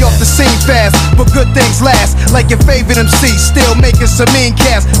 Want me off the scene fast, but good things last. Like your favorite MC, still making some mean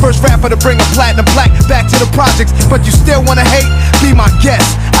cash. First rapper to bring a platinum plaque back to the projects, but you still wanna hate? Be my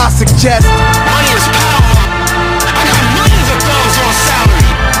guest, I suggest. Money is power. I got millions of dollars on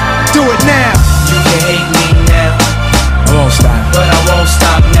salary. Do it now. You can hate me now, I won't stop. but I won't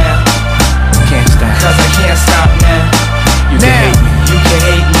stop now. Can't stop. Cause I can't stop now. You can Now. hate me. You can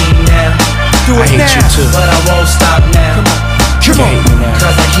hate me now, Do I it hate now. you too. but I won't stop now. Come on. hate me now.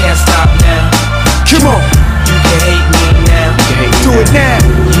 Cause I can't stop now. Come on. You can hate me now. You can hate me Do now. it now.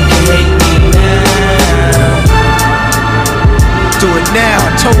 You can hate me now.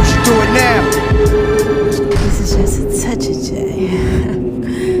 told you, do it now. This is just a touch of J.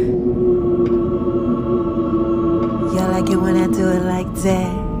 Y'all like it when I do it like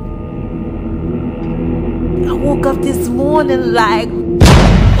that? I woke up this morning like.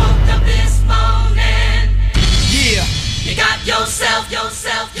 Woke up this morning. Yeah. You got yourself. Yeah.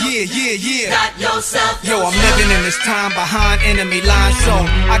 Got yourself. Yo, I'm living in this time behind enemy lines, so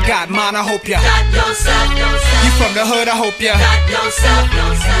I got mine, I hope ya. Got yourself. You from the hood, I hope ya. Got yourself.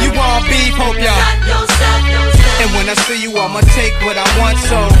 You want beef, hope ya. Got yourself. And when I see you, I'ma take what I want,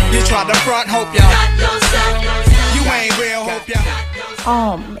 so you try to front, hope ya. Got yourself. You ain't real, hope ya.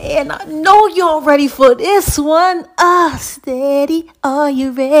 Oh man, I know y'all ready for this one. Steady, are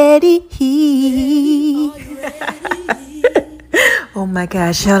you ready? Oh my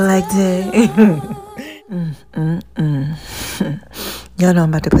gosh, y'all like that? Y'all know I'm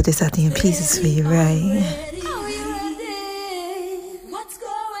about to put this out there in pieces for you, right?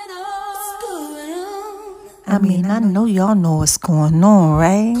 I mean, I know y'all know what's going on,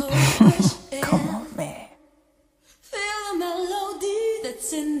 right? Come on, man.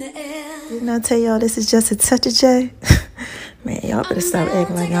 Didn't I tell y'all this is just a touch of J? Man, y'all better stop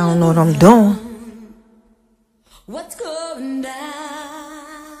acting like I don't know what I'm doing. What's going down?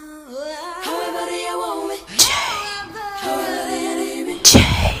 However do you want me? J.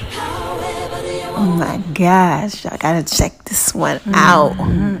 Oh my gosh, y'all gotta check this one out.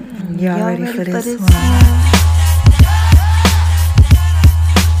 Y'all ready for this one?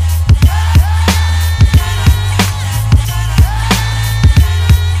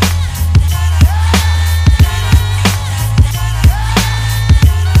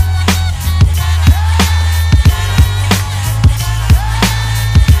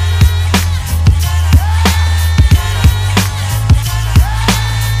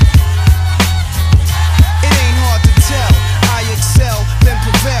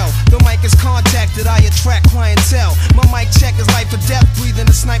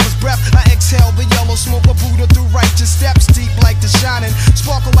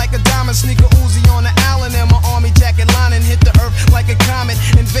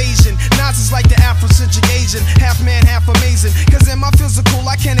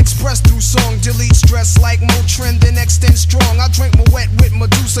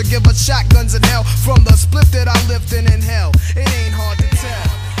 Give us shotguns in hell from the split that I lived in hell. It ain't hard to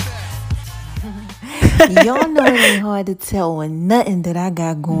tell. Y'all know it ain't hard to tell when nothing that I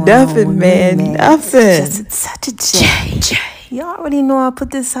got going on. Nothing, man. Nothing. Just such a J. Y'all already know I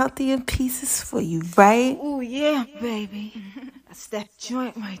put this out there in pieces for you, right? Oh yeah, baby. That's that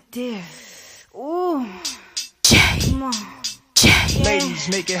joint right there. Ooh. J. Come on. Ladies,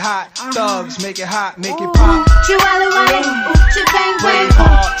 make it hot. Thugs, make it hot. Make it pop. Chihuahua riding, bang bang,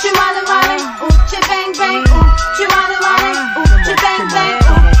 Chihuahua riding, bang bang, Chihuahua riding, bang bang,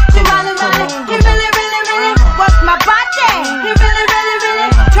 Chihuahua riding. He really worked my body. He really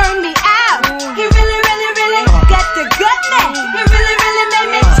turned me out. He really got the goodness. He really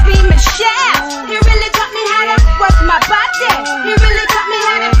made me scream and shout. He really taught me how to work my body. He really taught me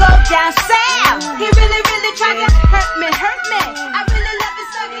how to go down south. He really tried to hurt me. I really love it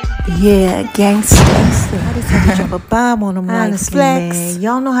so good. Yeah, gangsta. I just had to drop a bomb on them honestly, man.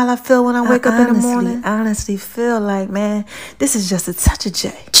 Y'all know how I feel when I wake up in the morning? I honestly feel like, man, this is just a touch of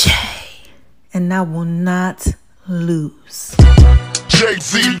J. And I will not lose.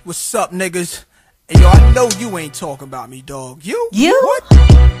 Jay-Z. What's up, niggas? Hey, yo, I know you ain't talking about me, dog. You? What?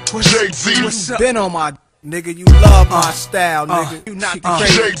 Jay-Z. What's up? Been on my... Nigga, you love my style, nigga. You not the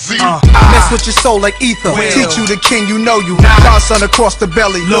crazy. Mess with your soul like ether. Teach you the king, you know you. Godson across the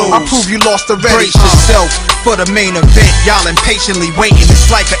belly. I prove you lost already. Brace yourself for the main event. Y'all impatiently waiting.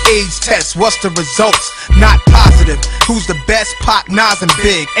 It's like an AIDS test. What's the results? Not positive. Who's the best? Pac, Nas, and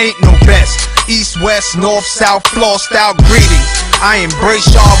Big. Ain't no best. East, west, north, south, floor style greetings. I embrace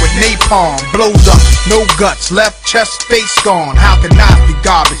y'all with napalm. Blows up, no guts. Left chest, face gone. How can I be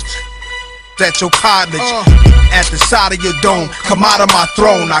garbage? At your cottage, at the side of your dome, come out of my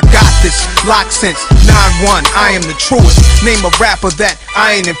throne. I got this locked since 9-1. I am the truest. Name a rapper that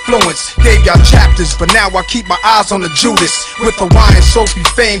I ain't influenced. Gave y'all chapters, but now I keep my eyes on the Judas. With the wine and Sophie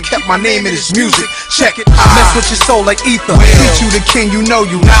fame, kept my name in his music. Check it, mess with your soul like ether. Teach you the king, you know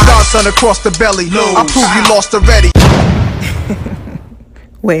you. Godson across the belly. I prove you lost already.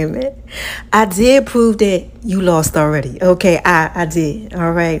 Wait a minute. I did prove that you lost already. Okay, I did.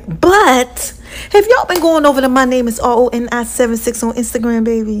 All right. But have y'all been going over to My Name is RONI76 on Instagram,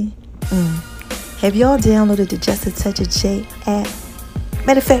 baby? Have y'all downloaded the Just a Touch of J app?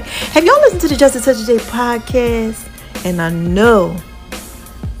 Matter of fact, have y'all listened to the Just a Touch of J podcast? And I know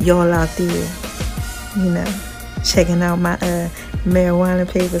y'all out there, you know, checking out my Marijuana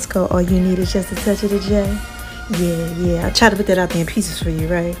Papers called All You Need Is Just a Touch of the J. Yeah. I try to put that out there in pieces for you,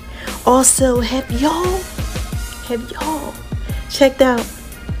 right? Also, have y'all checked out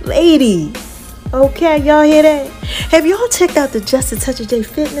Lady? Okay, y'all hear that? Have y'all checked out the Just a Touch of J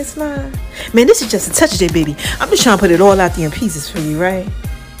fitness line? Man, this is Just a Touch of J, baby. I'm just trying to put it all out there in pieces for you, right?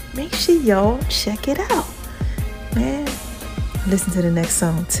 Make sure y'all check it out, man. Listen to the next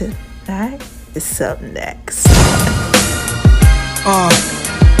song too, alright? It's up next.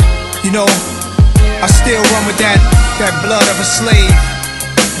 You know, I still run with that blood of a slave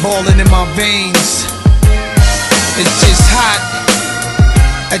boiling in my veins. It's just hot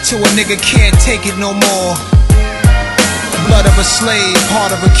until a nigga can't take it no more. Blood of a slave,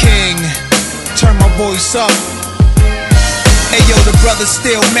 heart of a king. Turn my voice up. Ayo, the brother's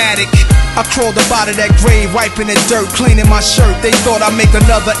still Matic. I crawled up out of that grave, wiping the dirt, cleaning my shirt. They thought I'd make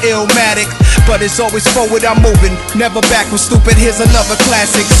another Illmatic, but it's always forward I'm moving, never backward, stupid. Here's another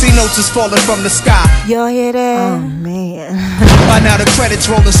classic. See notes is falling from the sky. Y'all hear that? Oh man. By now the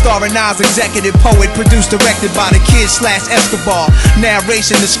credits roll, the starring Nas, executive poet, produced, directed by the kid / Escobar.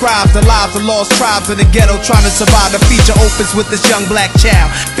 Narration describes the lives of lost tribes in the ghetto trying to survive. The feature opens with this young black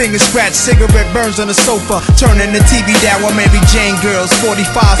child, finger scratch, cigarette burns on the sofa, turning the TV down while Mary Jane girls,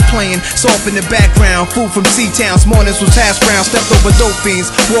 45s playing soft in the background. Food from C-Towns, mornings was hash brown. Stepped over dope fiends,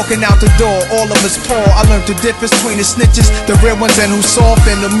 walking out the door, all of us poor. I learned the difference between the snitches, the real ones, and who's soft,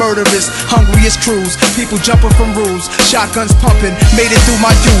 and the murderers. Hungriest crews, people jumping from rules, shotguns pumping. Made it through my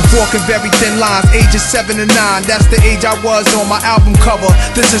youth, walking very thin lines, ages 7 to 9. That's the age I was on my album cover.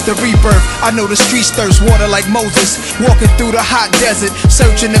 This is the rebirth. I know the streets thirst water like Moses, walking through the hot desert,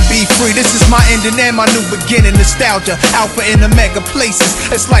 searching to be free. This is my ending and my new beginning. Nostalgia, alpha and omega places.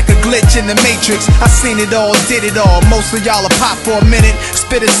 It's like a glitch in the matrix. I seen it all, did it all. Most of y'all are pop for a minute,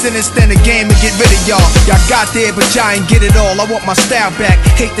 spit a sentence, then a game and get rid of y'all. Y'all got there, but y'all ain't get it all. I want my style back.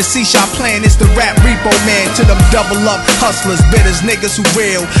 Hate the C-Shot playing, it's the rap repo man. To them double up hustlers, bitters, niggas who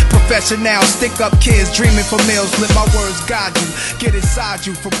real professional, stick up kids dreaming for meals. Let my words guide you, get inside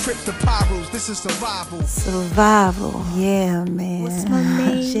you. From Crips to Pyros, this is survival. Survival, yeah, man. What's my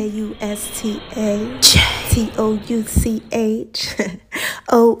name?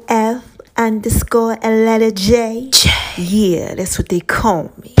 JUSTATOUCH_OF_ and letter J. Yeah, that's what they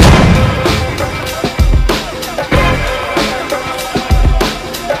call me.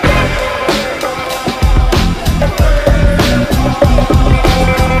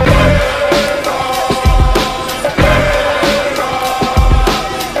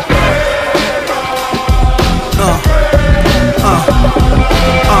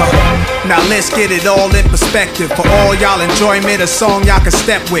 Now let's get it all in perspective. For all y'all enjoyment, a song y'all can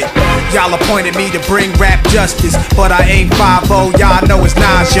step with. Y'all appointed me to bring rap justice, but I ain't 5-0, y'all know it's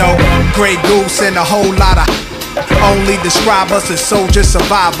Nas, yo. Grey Goose and a whole lot of only describe us as soldier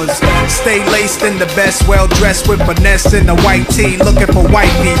survivors. Stay laced in the best, well dressed with finesse in the white tee, looking for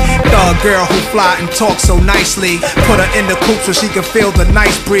wifey. Thug girl who fly and talk so nicely. Put her in the coupe so she can feel the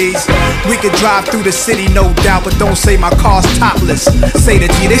nice breeze. We could drive through the city, no doubt, but don't say my car's topless. Say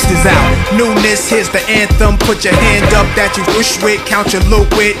that this is out. Newness, here's the anthem. Put your hand up that you push with, count your loot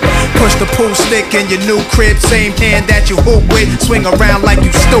with. Push the pool stick in your new crib, same hand that you hoop with. Swing around like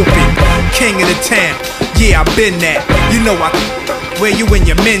you stupid. King of the town. Yeah, I've been that. You know where you and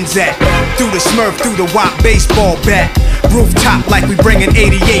your men's at. Through the Smurf, through the WAP baseball bat. Rooftop like we bringing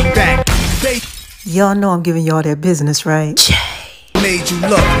 88 back. Y'all know I'm giving y'all that business, right? Made you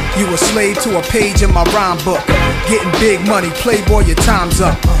look, you a slave to a page in my rhyme book. Getting big money, playboy, your time's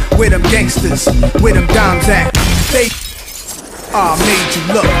up. Where them gangsters, where them dimes at? Made you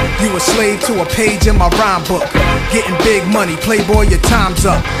look, you a slave to a page in my rhyme book. Getting big money, playboy, your time's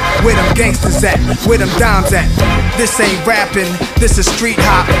up. Where them gangsters at, where them dimes at? This ain't rapping, this is street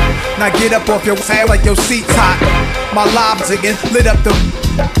hop. Now get up off your ass like your seat's hot. My lobs again, lit up the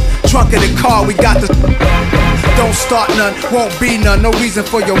trunk of the car, we got the. Don't start none, won't be none. No reason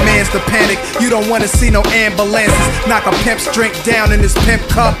for your mans to panic. You don't wanna see no ambulances. Knock a pimp's drink down in his pimp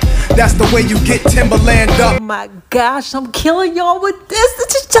cup. That's the way you get Timberland up. Oh my gosh, I'm killing y'all with this.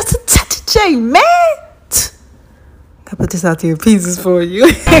 This is just a touch of J, man. I put this out there in pieces for you.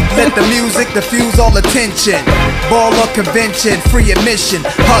 Let the music diffuse all attention. Baller convention, free admission.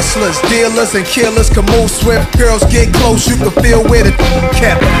 Hustlers, dealers, and killers can move swift. Girls get close, you can feel where the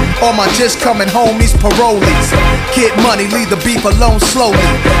kept. All my just coming homies, parolees. Get money, leave the beef alone slowly.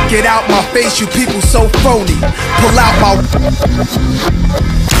 Get out my face, you people so phony. Pull out my.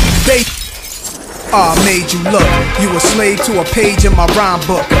 They made you look, you a slave to a page in my rhyme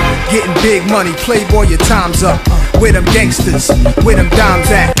book. Getting big money, playboy, your time's up. Where them gangsters, where them dimes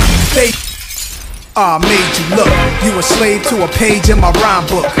at? They I made you look. You a slave to a page in my rhyme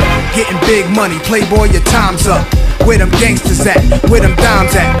book. Getting big money, playboy, your time's up. Where them gangsters at? Where them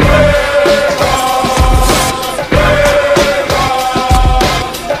dimes at?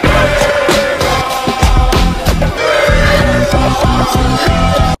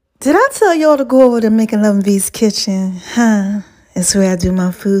 Did I tell y'all to go over to Making Love in V's kitchen? Huh? It's where I do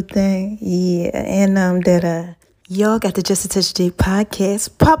my food thing. Yeah, and that y'all got the Just a Touch J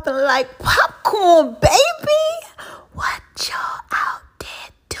podcast popping like popcorn, baby. What y'all out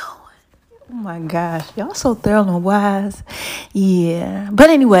there doing? Oh my gosh, y'all so thorough and wise. Yeah, but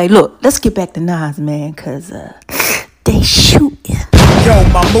anyway, look, let's get back to Nas, man, cause they shooting. Yo,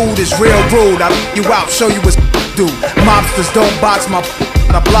 my mood is real rude. I you out, show you what's do. Mobsters don't box my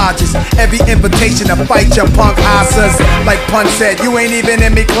obliges. Every invitation to fight your punk asses. Like Pun said, you ain't even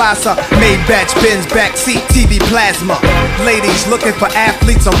in me class. Made batch bins, backseat, TV plasma. Ladies looking for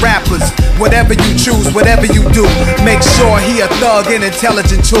athletes or rappers. Whatever you choose, whatever you do, make sure he a thug and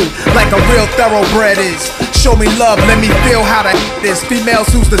intelligent too, like a real thoroughbred is. Show me love, let me feel how to is. Females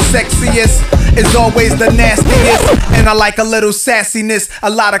who's the sexiest is always the nastiest. And I like a little sassiness, a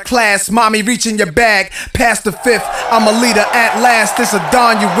lot of class. Mommy reaching your bag, past the fifth. I'm a leader at last. This a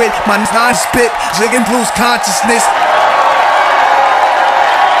dawn you with my non-spit, jigging blues consciousness.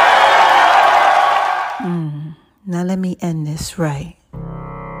 Now let me end this right,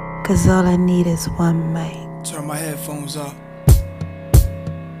 cause all I need is one mic. Turn my headphones up.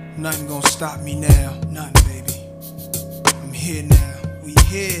 Nothing gonna stop me now. Nothing, baby. I'm here now. We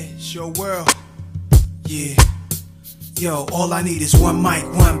here. It's your world. Yeah. Yo, all I need is one mic,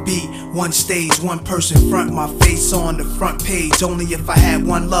 one beat, one stage, one person front, my face on the front page. Only if I had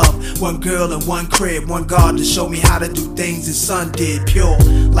one love, one girl and one crib, one God to show me how to do things his son did. Pure,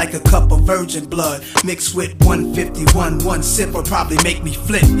 like a cup of virgin blood, mixed with 151. One sip would probably make me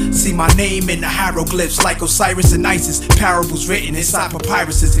flip. See my name in the hieroglyphs, like Osiris and Isis. Parables written inside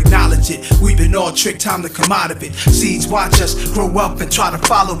papyruses, acknowledge it. We've been all tricked, time to come out of it. Seeds watch us grow up and try to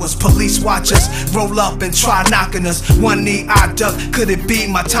follow us. Police watch us roll up and try knocking us. One knee I duck, could it be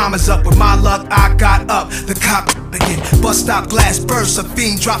my time is up? With my luck I got up, the cop again. Bus stop glass bursts, a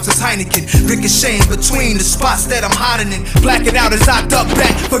fiend drops his Heineken. Ricocheting between the spots that I'm hiding in. Blacking out as I duck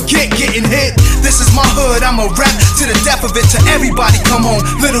back, forget getting hit. This is my hood, I'm a rap to the death of it. To everybody come home,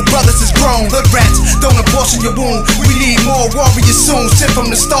 little brothers is grown. Hood rats, don't abortion your wound. We need more warriors soon. Sent from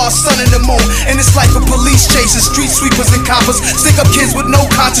the stars, sun and the moon. And it's like a police chasing street sweepers and coppers. Stick up kids with no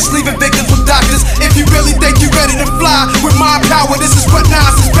conscience, leaving victims with doctors. If you really think you're ready to fly with my power, this is what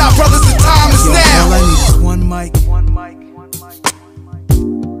Nas is about, brothers. The time is now. All I need is one mic.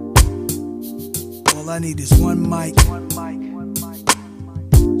 All I need is one mic. That's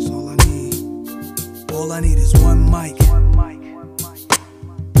all I need. All I need is one mic.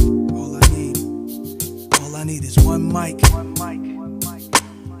 All I need is one mic.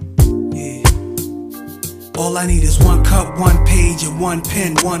 Yeah. All I need is one cup, one page, and one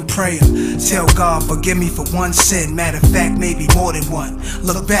pen, one prayer. Tell God, forgive me for one sin. Matter of fact, maybe more than one.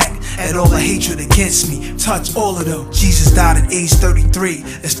 Look back at all the hatred against me. Touch all of them. Jesus died at age 33.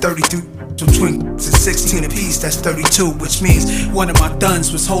 That's 33. Between 16 apiece, that's 32, which means one of my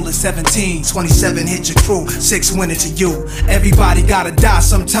thuns was holding 17. 27 hit your crew, 6 went into you. Everybody gotta die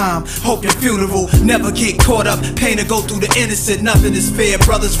sometime. Hope your funeral never get caught up. Pain to go through the innocent, nothing is fair.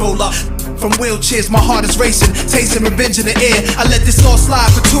 Brothers roll up from wheelchairs, my heart is racing, tasting revenge in the air. I let this all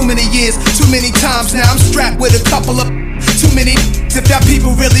slide for too many years, too many times now. I'm strapped with a couple of too many. If y'all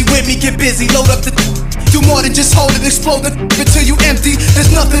people really with me, get busy, load up the. Do more than just hold it, explode the until you empty.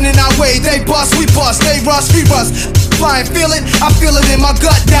 There's nothing in our way. They bust, we bust. They rust, we rust. Flying, feel it? I feel it in my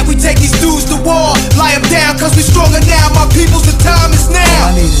gut that we take these dudes to war. Lie them down, cause we stronger now. My people's, the time is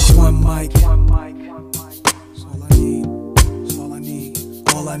now. All I need is one mic. That's all I need. That's all I need.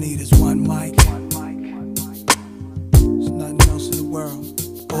 All I need is one mic. There's nothing else in the world.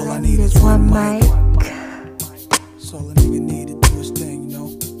 All I need is one mic. That's all a nigga need to do his thing, you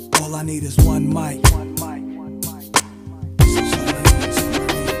know. All I need is one mic.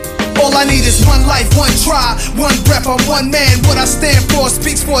 All I need is one life, one try, one breath, I'm one man. What I stand for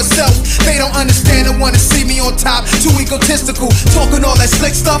speaks for itself. They don't understand and wanna see me on top. Too egotistical, talking all that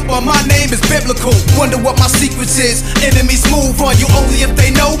slick stuff, but my name is biblical. Wonder what my secrets is. Enemies move on you only if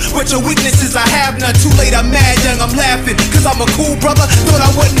they know what your weaknesses. I have none. Too late, I'm mad, young, I'm laughing, cause I'm a cool brother. Thought I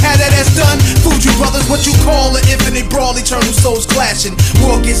wouldn't have that ass done. Food you brothers, what you call an infinite brawl, eternal souls clashing.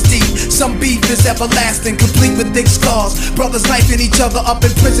 War gets deep, some beef is everlasting, complete with thick scars. Brothers knifing each other up in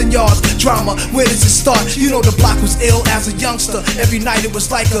prison yards. Drama, where does it start? You know the block was ill as a youngster. Every night it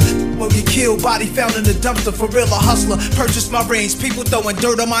was like a will get killed, body found in the dumpster. For real, a hustler, purchased my range. People throwing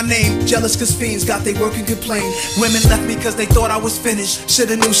dirt on my name. Jealous cause fiends got they work and complain. Women left me cause they thought I was finished.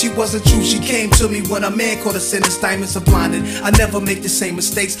 Shoulda knew she wasn't true. She came to me when a man caught a sentence. Diamonds are blinded. I never make the same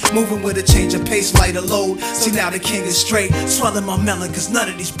mistakes. Moving with a change of pace, lighter load. See now the king is straight. Swelling my melon cause none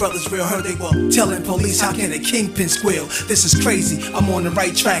of these brothers real. Heard they were telling police how can a kingpin squeal. This is crazy. I'm on the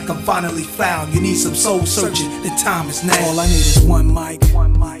right track. I'm finally found. You need some soul searching. The time is now. All I need is one mic.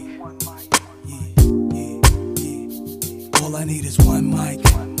 One mic. All I need is one mic.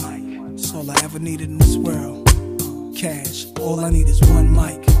 That's all I ever needed in this world. Cash. All I need is one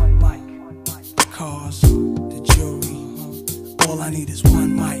mic. Cars, the jewelry. All I need is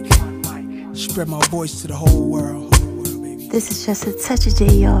one mic. Spread my voice to the whole world. Baby. This is just a touch of J,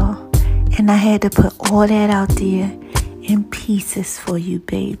 y'all. And I had to put all that out there in pieces for you,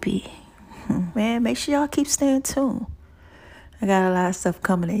 baby. Man, make sure y'all keep staying tuned. I got a lot of stuff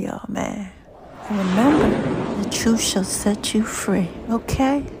coming to y'all, man. And remember, the truth shall set you free,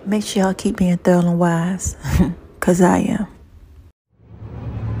 okay? Make sure y'all keep being thorough and wise, because I am.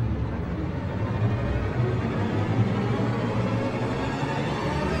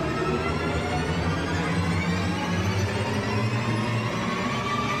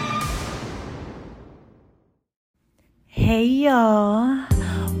 Hey y'all,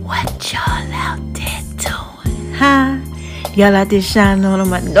 what y'all out there doing, huh? Y'all out there shining on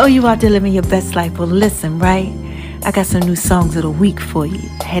them. I know you out there living your best life. Well, listen, right? I got some new songs of the week for you.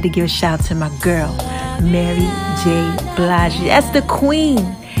 I had to give a shout out to my girl, Mary J. Blige. That's the queen.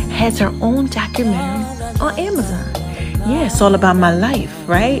 Has her own documentary on Amazon. Yeah, it's all about my life,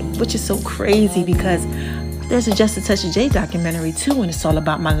 right? Which is so crazy because there's a Just a Touch of J documentary too, and it's all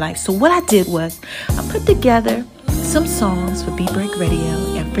about my life. So what I did was I put together some songs for Beat Break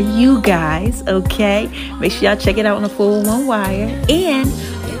Radio and for you guys, okay? Make sure y'all check it out on the 411 Wire. And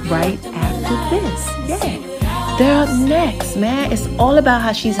right after this, yeah, they're up next, man. It's all about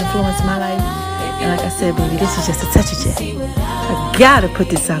how she's influenced my life. And like I said, baby, this is just a touch of J. I gotta put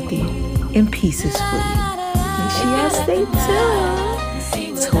this out there in pieces for you. Make sure y'all stay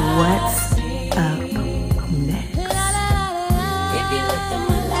tuned to what's up next.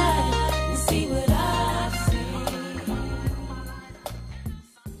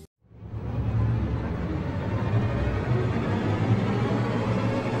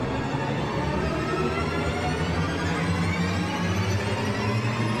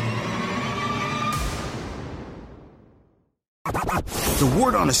 The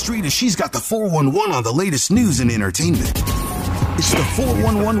word on the street is she's got the 411 on the latest news and entertainment. It's the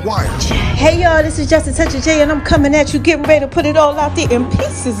 411 Wire. Hey y'all, this is Just a Touch of J, and I'm coming at you, getting ready to put it all out there in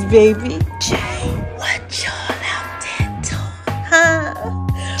pieces, baby. J, what y'all out there doing, Huh?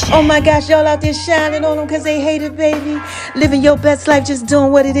 J. Oh my gosh, y'all out there shining on them because they hate it, baby. Living your best life, just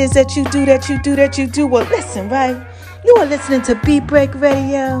doing what it is that you do. Well, listen, right? You are listening to Beat Break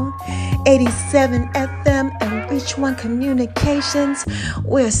Radio, 87 FM and Reach One Communications,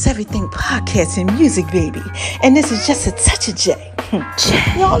 where it's everything podcast and music, baby. And this is Just a Touch of J.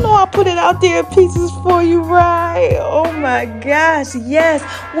 Y'all know I put it out there in pieces for you, right? Oh my gosh, yes.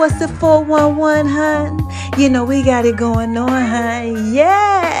 What's the 411, hun? You know we got it going on, hun.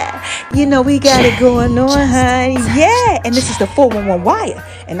 Yeah. You know we got it going on, hun. Yeah. And this is the 411 Wire.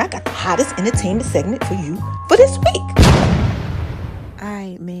 And I got the hottest entertainment segment for you for this week.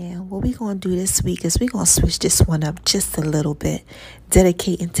 Alright, man, what we gonna do this week is we gonna switch this one up just a little bit,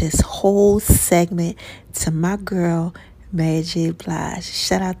 dedicating this whole segment to my girl Mary J. Blige.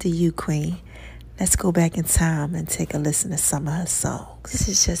 Shout out to you, queen. Let's go back in time and take a listen to some of her songs. This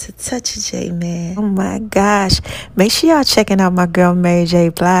is Just a Touch of J, man. Oh my gosh. Make sure y'all checking out my girl Mary J.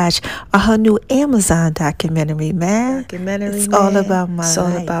 Blige on her new Amazon documentary, man. It's all about my life. It's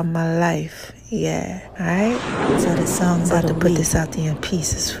all about my life. Yeah. Alright? So the song's about to put this out there in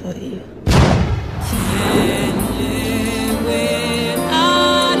pieces for you.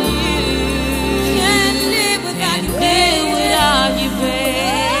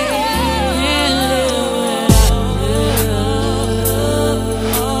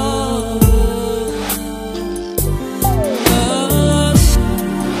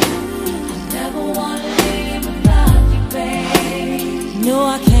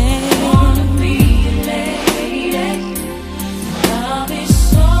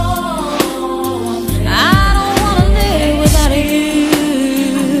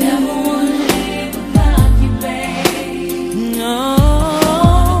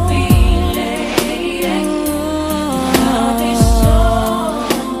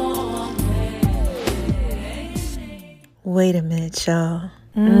 Wait a minute, y'all.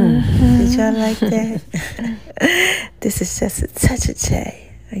 Did y'all like that? This is just a touch of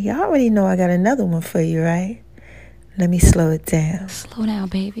J. Y'all already know I got another one for you, right? Let me slow it down. Slow down,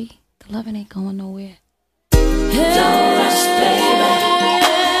 baby. The loving ain't going nowhere. Don't rush, baby.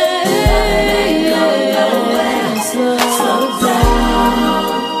 Loving ain't going nowhere.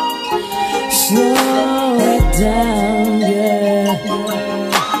 Slow it down, yeah.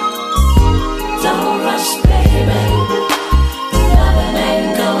 Don't rush, baby. Loving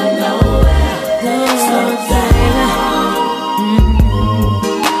ain't going nowhere. Slow it down.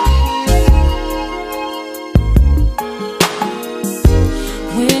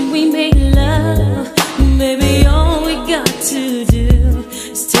 When we made love, baby, all we got to do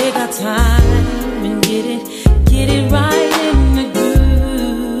is take our time and get it right in the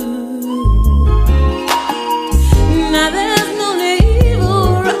groove. Now there's no need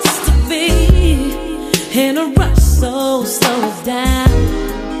for us to be in a rush, so slow it down.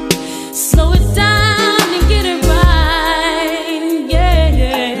 Slow it down and get it right,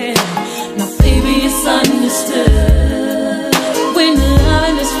 yeah. Now baby, it's understood when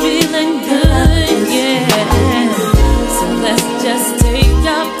loving is feeling good, yeah. So let's just take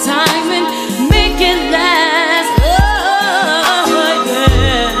our time and make it last, oh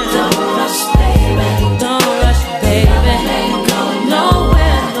yeah. Don't rush, baby. Don't rush, baby. Ain't going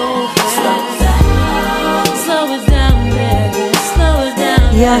nowhere, Slow it down. Slow it down, baby. Slow it down.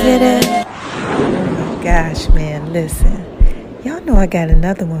 Y'all hear that? Oh my gosh, man, listen. Y'all know I got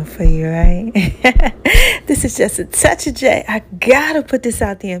another one for you, right? This is just a touch of J. I gotta put this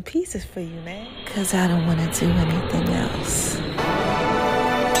out there in pieces for you, man. Cause I don't wanna do anything else.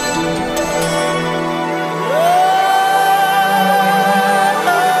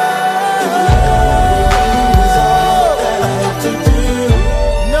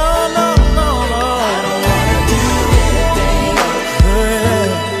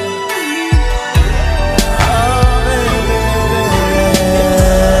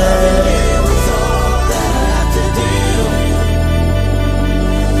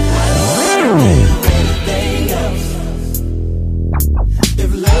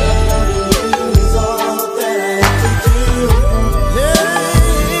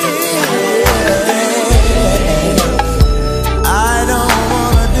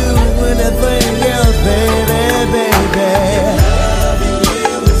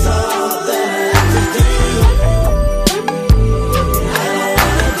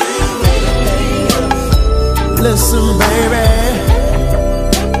 Listen, baby.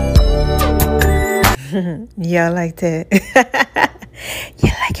 Y'all like that? You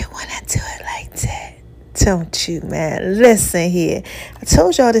like it when I do it like that, don't you, man? Listen here. I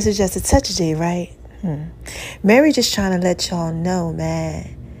told y'all this is just a touch of J, right? Mary just trying to let y'all know,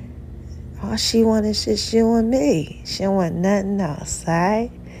 man. All she want is just you and me. She don't want nothing else, all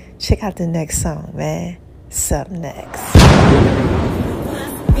right? Check out the next song, man. It's up next.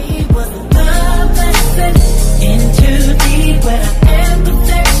 Into deep where I am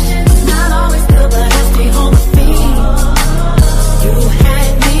perfection. Not always good, but I stay on my feet. You had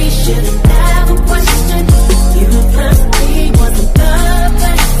me, shouldn't have a question. You plus me wasn't the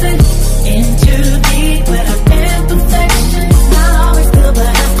blessing. Into deep where I am perfection. Not always good, but I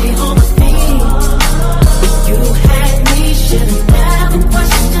stay on my feet. You had me, shouldn't have a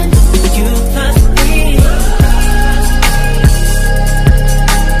question. You plus me.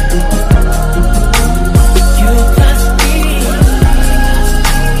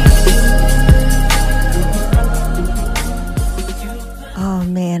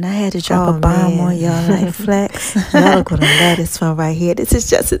 To drop a bomb on y'all like Flex. Y'all gonna love this one right here. This is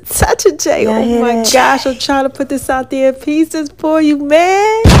just a touch of J. Oh my gosh, I'm trying to put this out there in pieces for you,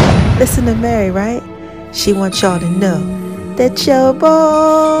 man. Listen to Mary, right? She wants y'all to know that your boy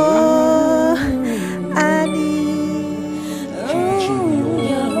I need.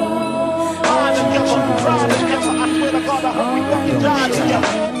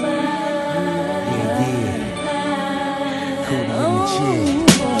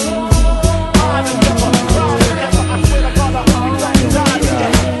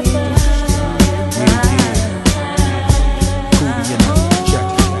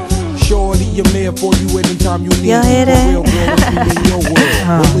 I'm there for you anytime you need Y'all hear me. that? Real girl, if you in your world.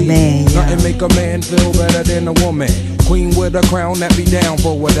 Oh, Believe man, nothing make a man feel better than a woman. Queen with a crown that be down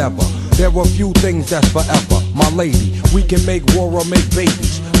for whatever. There are few things that's forever. My lady, we can make war or make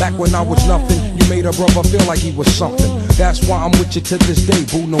babies. Back when I was nothing, you made a brother feel like he was something. That's why I'm with you to this day,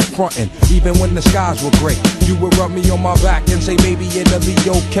 boo, no frontin'. Even when the skies were gray, you would rub me on my back and say, baby, it'll be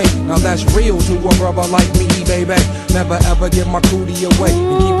okay. Now that's real to a brother like me, baby. Never ever give my cootie away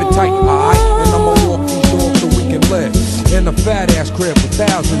and keep it tight, alright? And I'ma walk these doors so we can live. in a fat ass crib with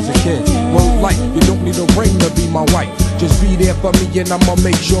thousands of kids. Well, like, you don't need a ring to be my wife. Just be there for me and I'ma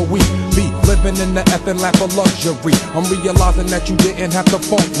make sure we be living in the effing lap of luxury. I'm realizing that you didn't have to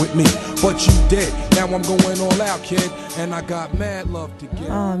funk with me, but you did. Now I'm going all out, kid, and I got mad love to give.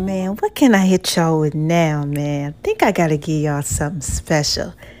 Oh man, what can I hit y'all with now, man? I think I gotta give y'all something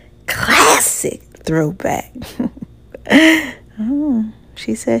special. Classic throwback.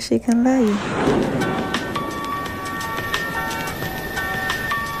 She said she can love you.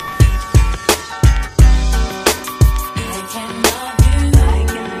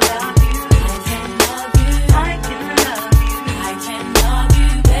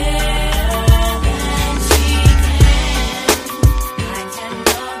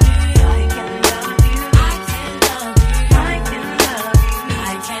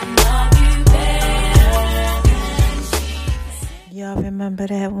 Remember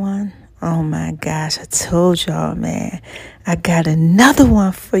that one? Oh my gosh, I told y'all, man. I got another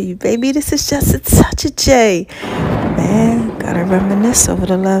one for you, baby. This is just a touch of J. Man, gotta reminisce over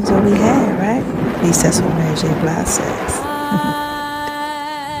the love that we had, right? At least that's what Mary J. Blige says.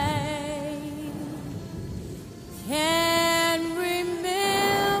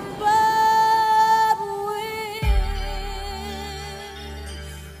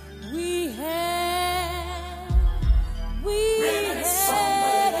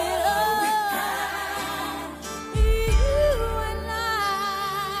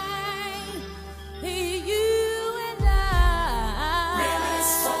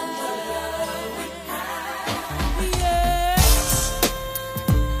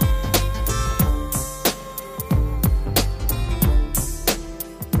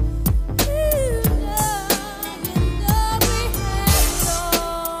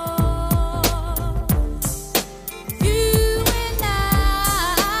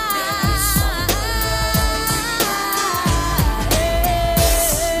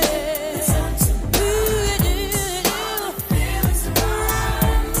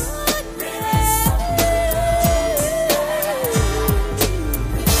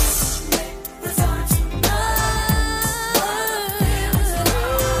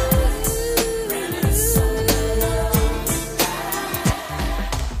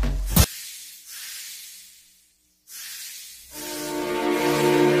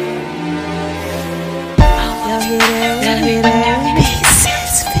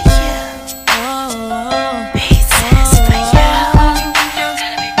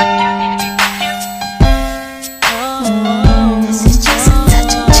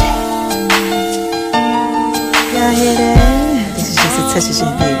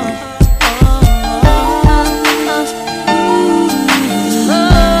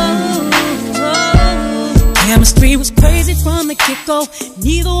 Chemistry was crazy from the get-go.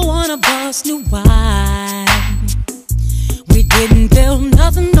 Neither one of us knew why. We didn't build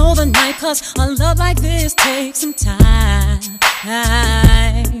nothing overnight, 'cause a love like this takes some time.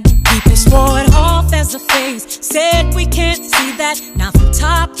 People swore it off as a phase, said we can't see that. Now from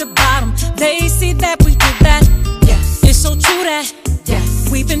top to bottom, they see that we did that. Yes, it's so true that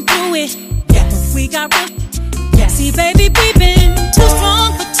we've been through it. Yes, we got real. Yes, see, baby, we've been too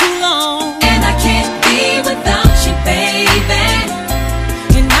strong for too long, and I can't be without you, baby.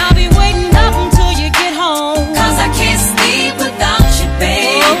 And I'll be waiting up until you get home, 'cause I can't sleep without you,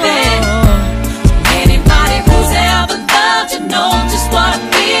 baby. Anybody who's ever loved you knows just what I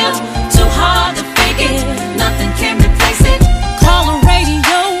feel. Too hard to fake it, nothing can replace it. Call a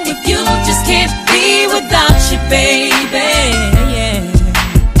radio if you just can't be without you, baby.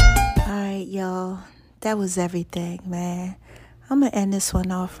 Alright, y'all. That was everything, man. I'm gonna end this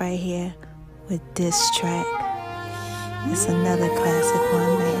one off right here with this track. It's another classic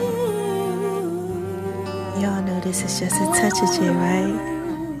one, man. Y'all know this is just a touch of J, right?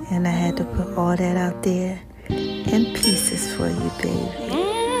 And I had to put all that out there in pieces for you, baby.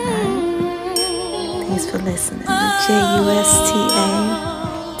 Right? Thanks for listening.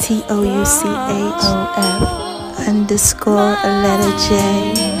 JUSTATOUCHOF_letter J.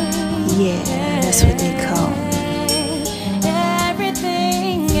 Yeah, that's what they call me.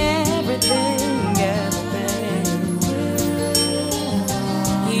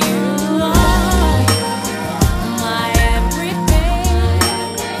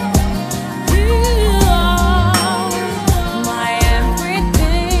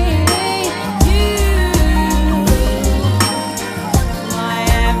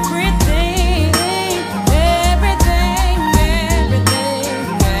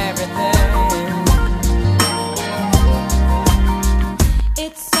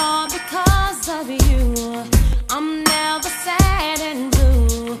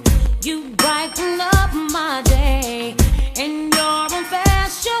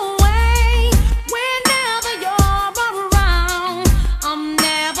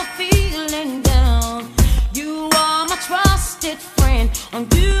 On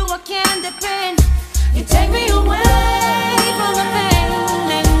you I can depend. You take me away from the pain,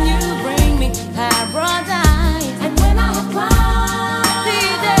 and you bring me paradise. And when I have cloudy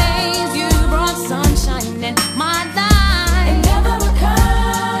days, you brought sunshine in my life. It never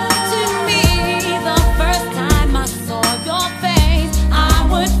occurred to me the first time I saw your face, I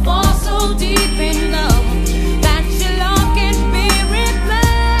would fall so deep in love that your love can be replaced.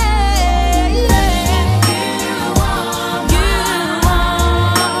 You are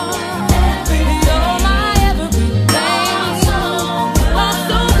everything. You're my everything. So good,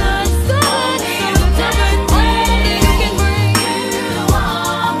 so good, so good. Only you can bring. You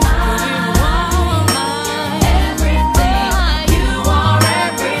are everything. You are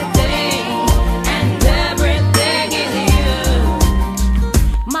everything, and everything is you.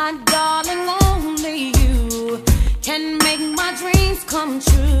 My darling, only you can make my dreams come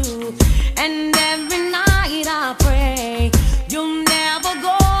true. And every night I pray you'll never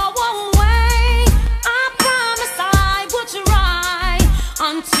go away. I promise I will try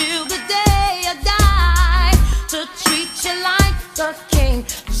until the day I die to treat you like the king.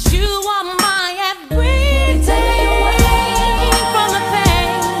 'Cause you are my everything. Take away from the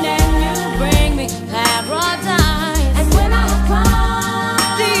pain, and you bring me paradise. And when I cry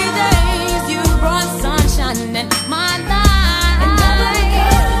these days, you brought sunshine in my life. And never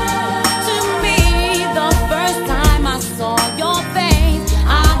occurred to me the first time I saw your face,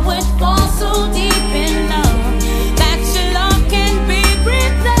 I would fall so deep in love that your love can be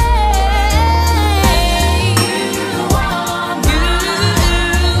replaced. You are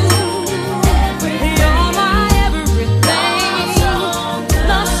everything. You're my everything.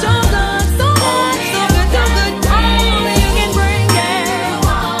 Love so good, so good, so good, so good. Only you can bring it.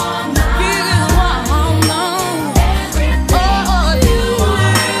 You are no everything. Oh, you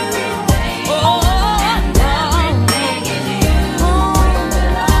everything. Oh, and everything is you.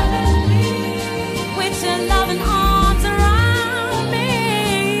 With your loving arms around me,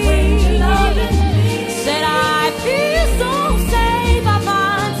 said I feel so safe. I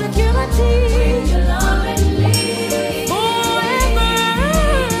find security. Forever,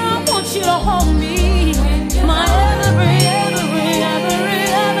 I want you to hold me. My everything.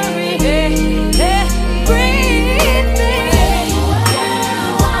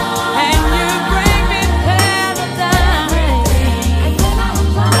 And you bring me paradise.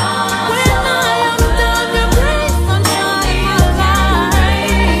 When I am done, you bring sunshine in my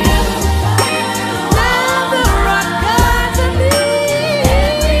life. Never occurred to me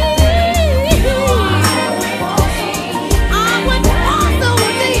I would also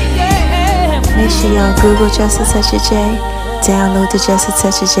think, yeah. Make sure y'all Google Just a Touch of J, download the Just a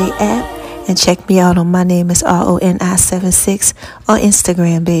Touch of J app, and check me out on My Name is RONI76 on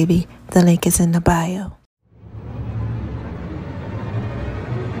Instagram, baby. The link is in the bio.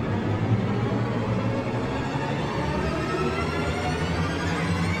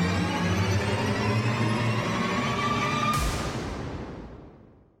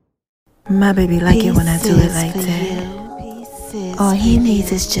 My baby like it when I do it like that. All he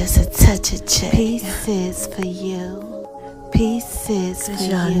needs is just a touch of J. Pieces for you. Pieces for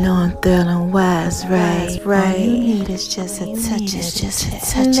Y'all you. know I'm thrilling wise, right? All you need is just a touch of Just a J.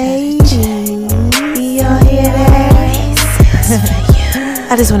 touch of Ladies, y'all hear that?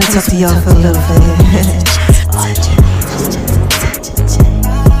 I just want to talk to y'all for a little bit. All you need is just a touch of J.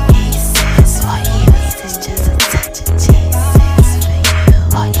 Pieces for you. It's just a touch of J. Pieces for you.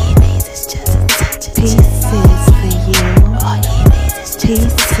 All you need is just a touch of J. Pieces for you. All you need is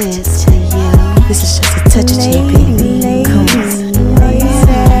pieces for you. This is just a touch of J, baby. Come on.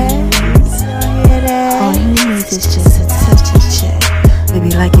 All you need is just a touch of J. Baby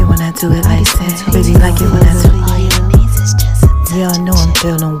like it when I do it like that. Baby like it when I do it. All you need is just a touch Y'all know of I'm J.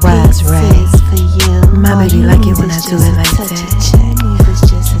 feeling wise, right? Pieces for you. My All baby you like it need when is I do just it a like touch of that. J. All you need is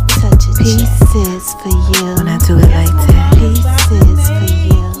just a touch of J. Pieces for you. When I do it like that. Pieces for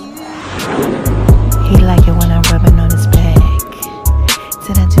you. He like it when I'm rubbing on his back.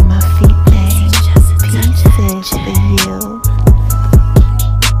 Then I do my feet thing. Pieces for you.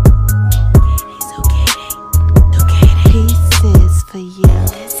 Pieces for you.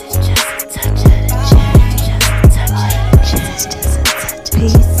 This is just a touch of the J. Just a touch of the J. This is just a touch of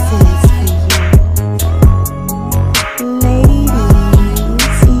pieces for you. Ladies,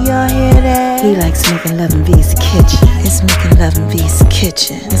 y'all hear that? He likes making love in V's kitchen. It's making love in V's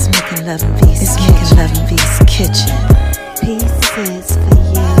kitchen. It's making love in V's kitchen. It's making love in V's kitchen. Pieces for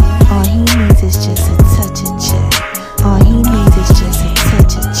you. All he needs is just a touch of J. All he needs is just a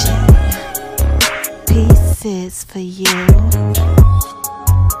touch of J. Pieces for you.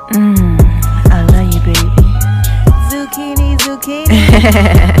 I love you, baby. Zucchini, zucchini.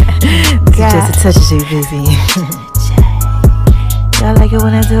 Just a touch of J, baby. Y'all like it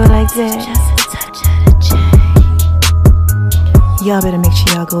when I do it like that? Y'all better make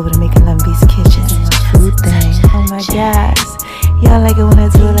sure y'all go over to Making Love in Beast Kitchen. My food thing. Oh my gosh. Y'all like it when I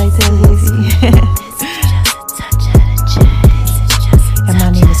do it like that, baby. And my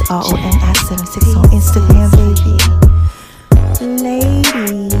name is RONI76 on Instagram, baby.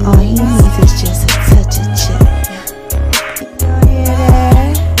 Lady, all he needs is just a touch of check. Y'all hear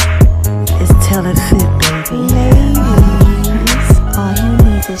that? It's tell it fit, baby. Ladies, all he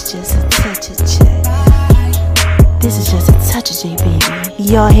needs is just a touch of check. This is just a touch of J, baby.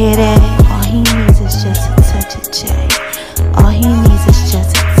 Y'all hear that? All he needs is just a touch of J. All he needs is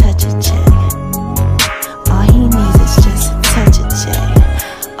just a touch of J. All he needs is just a touch of J.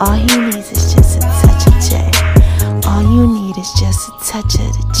 All he needs is just a touch of J. All you need is just a touch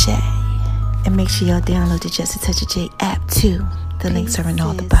of the J. And make sure y'all download the Just a Touch of J app too. The links are in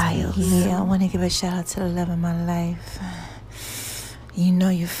all the bios. Yeah, I want to give a shout out to the love of my life. You know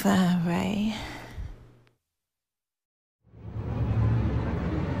you're fine, right?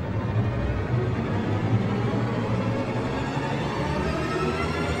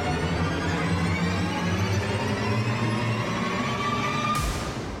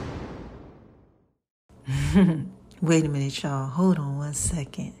 Wait a minute, y'all. Hold on one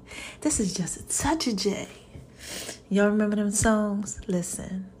second. This is Just a Touch of J. Y'all remember them songs?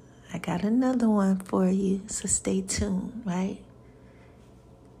 Listen, I got another one for you, so stay tuned, right?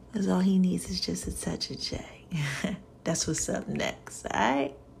 Because all he needs is just a touch of J. That's what's up next, all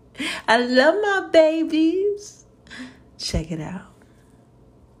right? I love my babies. Check it out.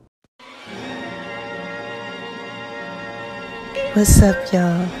 What's up,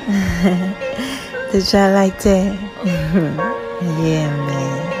 y'all? Did y'all like that? Yeah,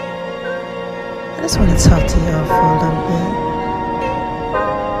 man. I just want to talk to y'all for a little bit.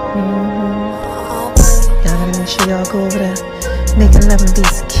 Y'all gotta make sure y'all go over there Making Love in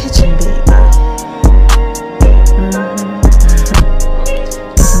Beast Kitchen, baby.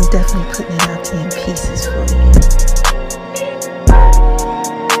 Cause I'm definitely putting it out there in pieces for you.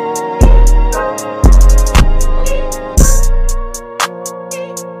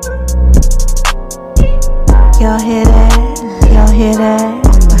 Y'all hear that? Y'all hear that?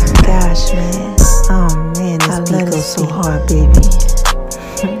 Oh my gosh, man. Oh man, this beat goes so hard, baby.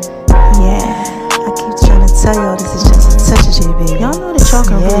 Yeah, I keep trying to tell y'all this is just a touch of J, baby. Y'all know that y'all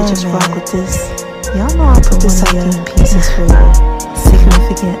can really just rock with this. Y'all know I put this out in pieces for you.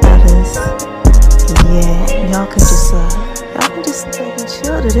 Significant others. Yeah, y'all can just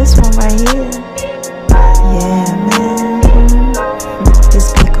chill to this one right here. Yeah, man. This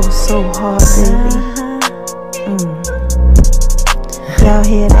beat goes so hard, baby. Y'all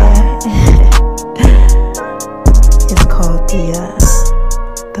hear that? It's called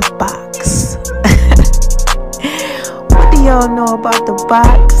the box. What do y'all know about the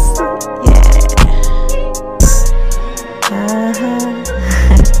box? Yeah.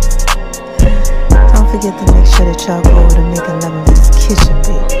 Don't forget to make sure that y'all go over to Making Love in Beast Kitchen,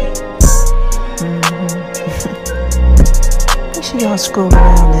 baby. Make sure y'all scroll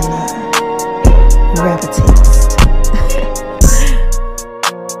around and grab a taste.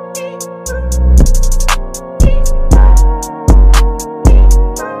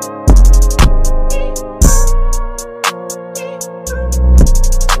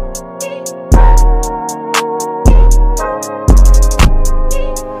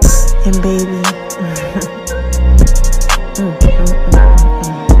 And baby,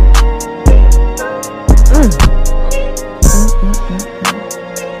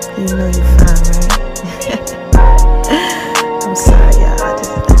 you know you're fine, right? I'm sorry, y'all. I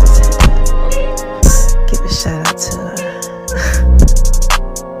just had to give a shout out to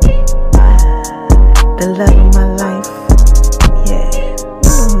the love of my life. Yeah, you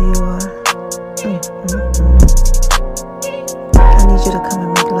know who you are. I need you to come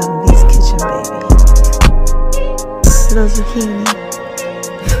and make love in Beast Kitchen, baby. Little zucchini.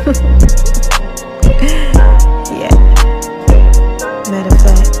 Yeah. Matter of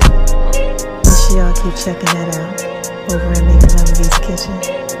fact, make sure y'all keep checking that out over at Making Love in Beast Kitchen.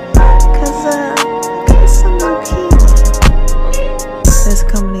 Cause I got some zucchini that's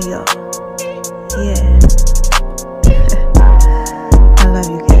coming to y'all. Yeah. I love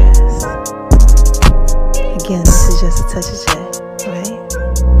you guys. Again, this is just a touch of J, right?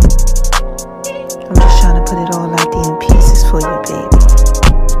 I'm just trying to put it all out there in pieces for you, baby.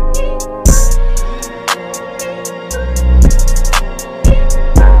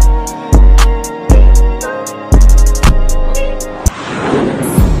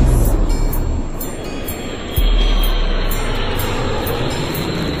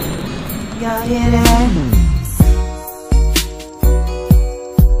 Y'all hear that?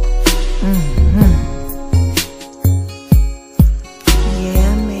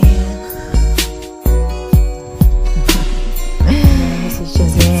 Yeah, man. This is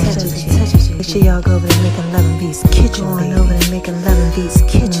just make sure y'all go over to Making Love and Beats Kitchen, baby. Over to Making Love and Beats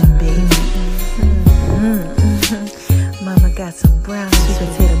Kitchen, baby. Mama got some brownies, sweet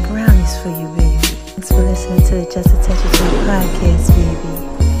potato brownies for you, baby. Thanks for listening to the Just a Touch of Joy podcast, baby.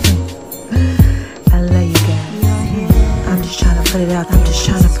 I love you guys. I'm just trying to put it out. I'm just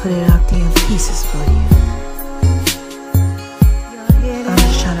trying to put it out there in pieces for you. I'm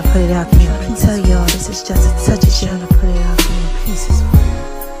just trying to put it out there in pieces. Tell y'all this is Just a Touch of Joy. Trying to put it out there in pieces for you.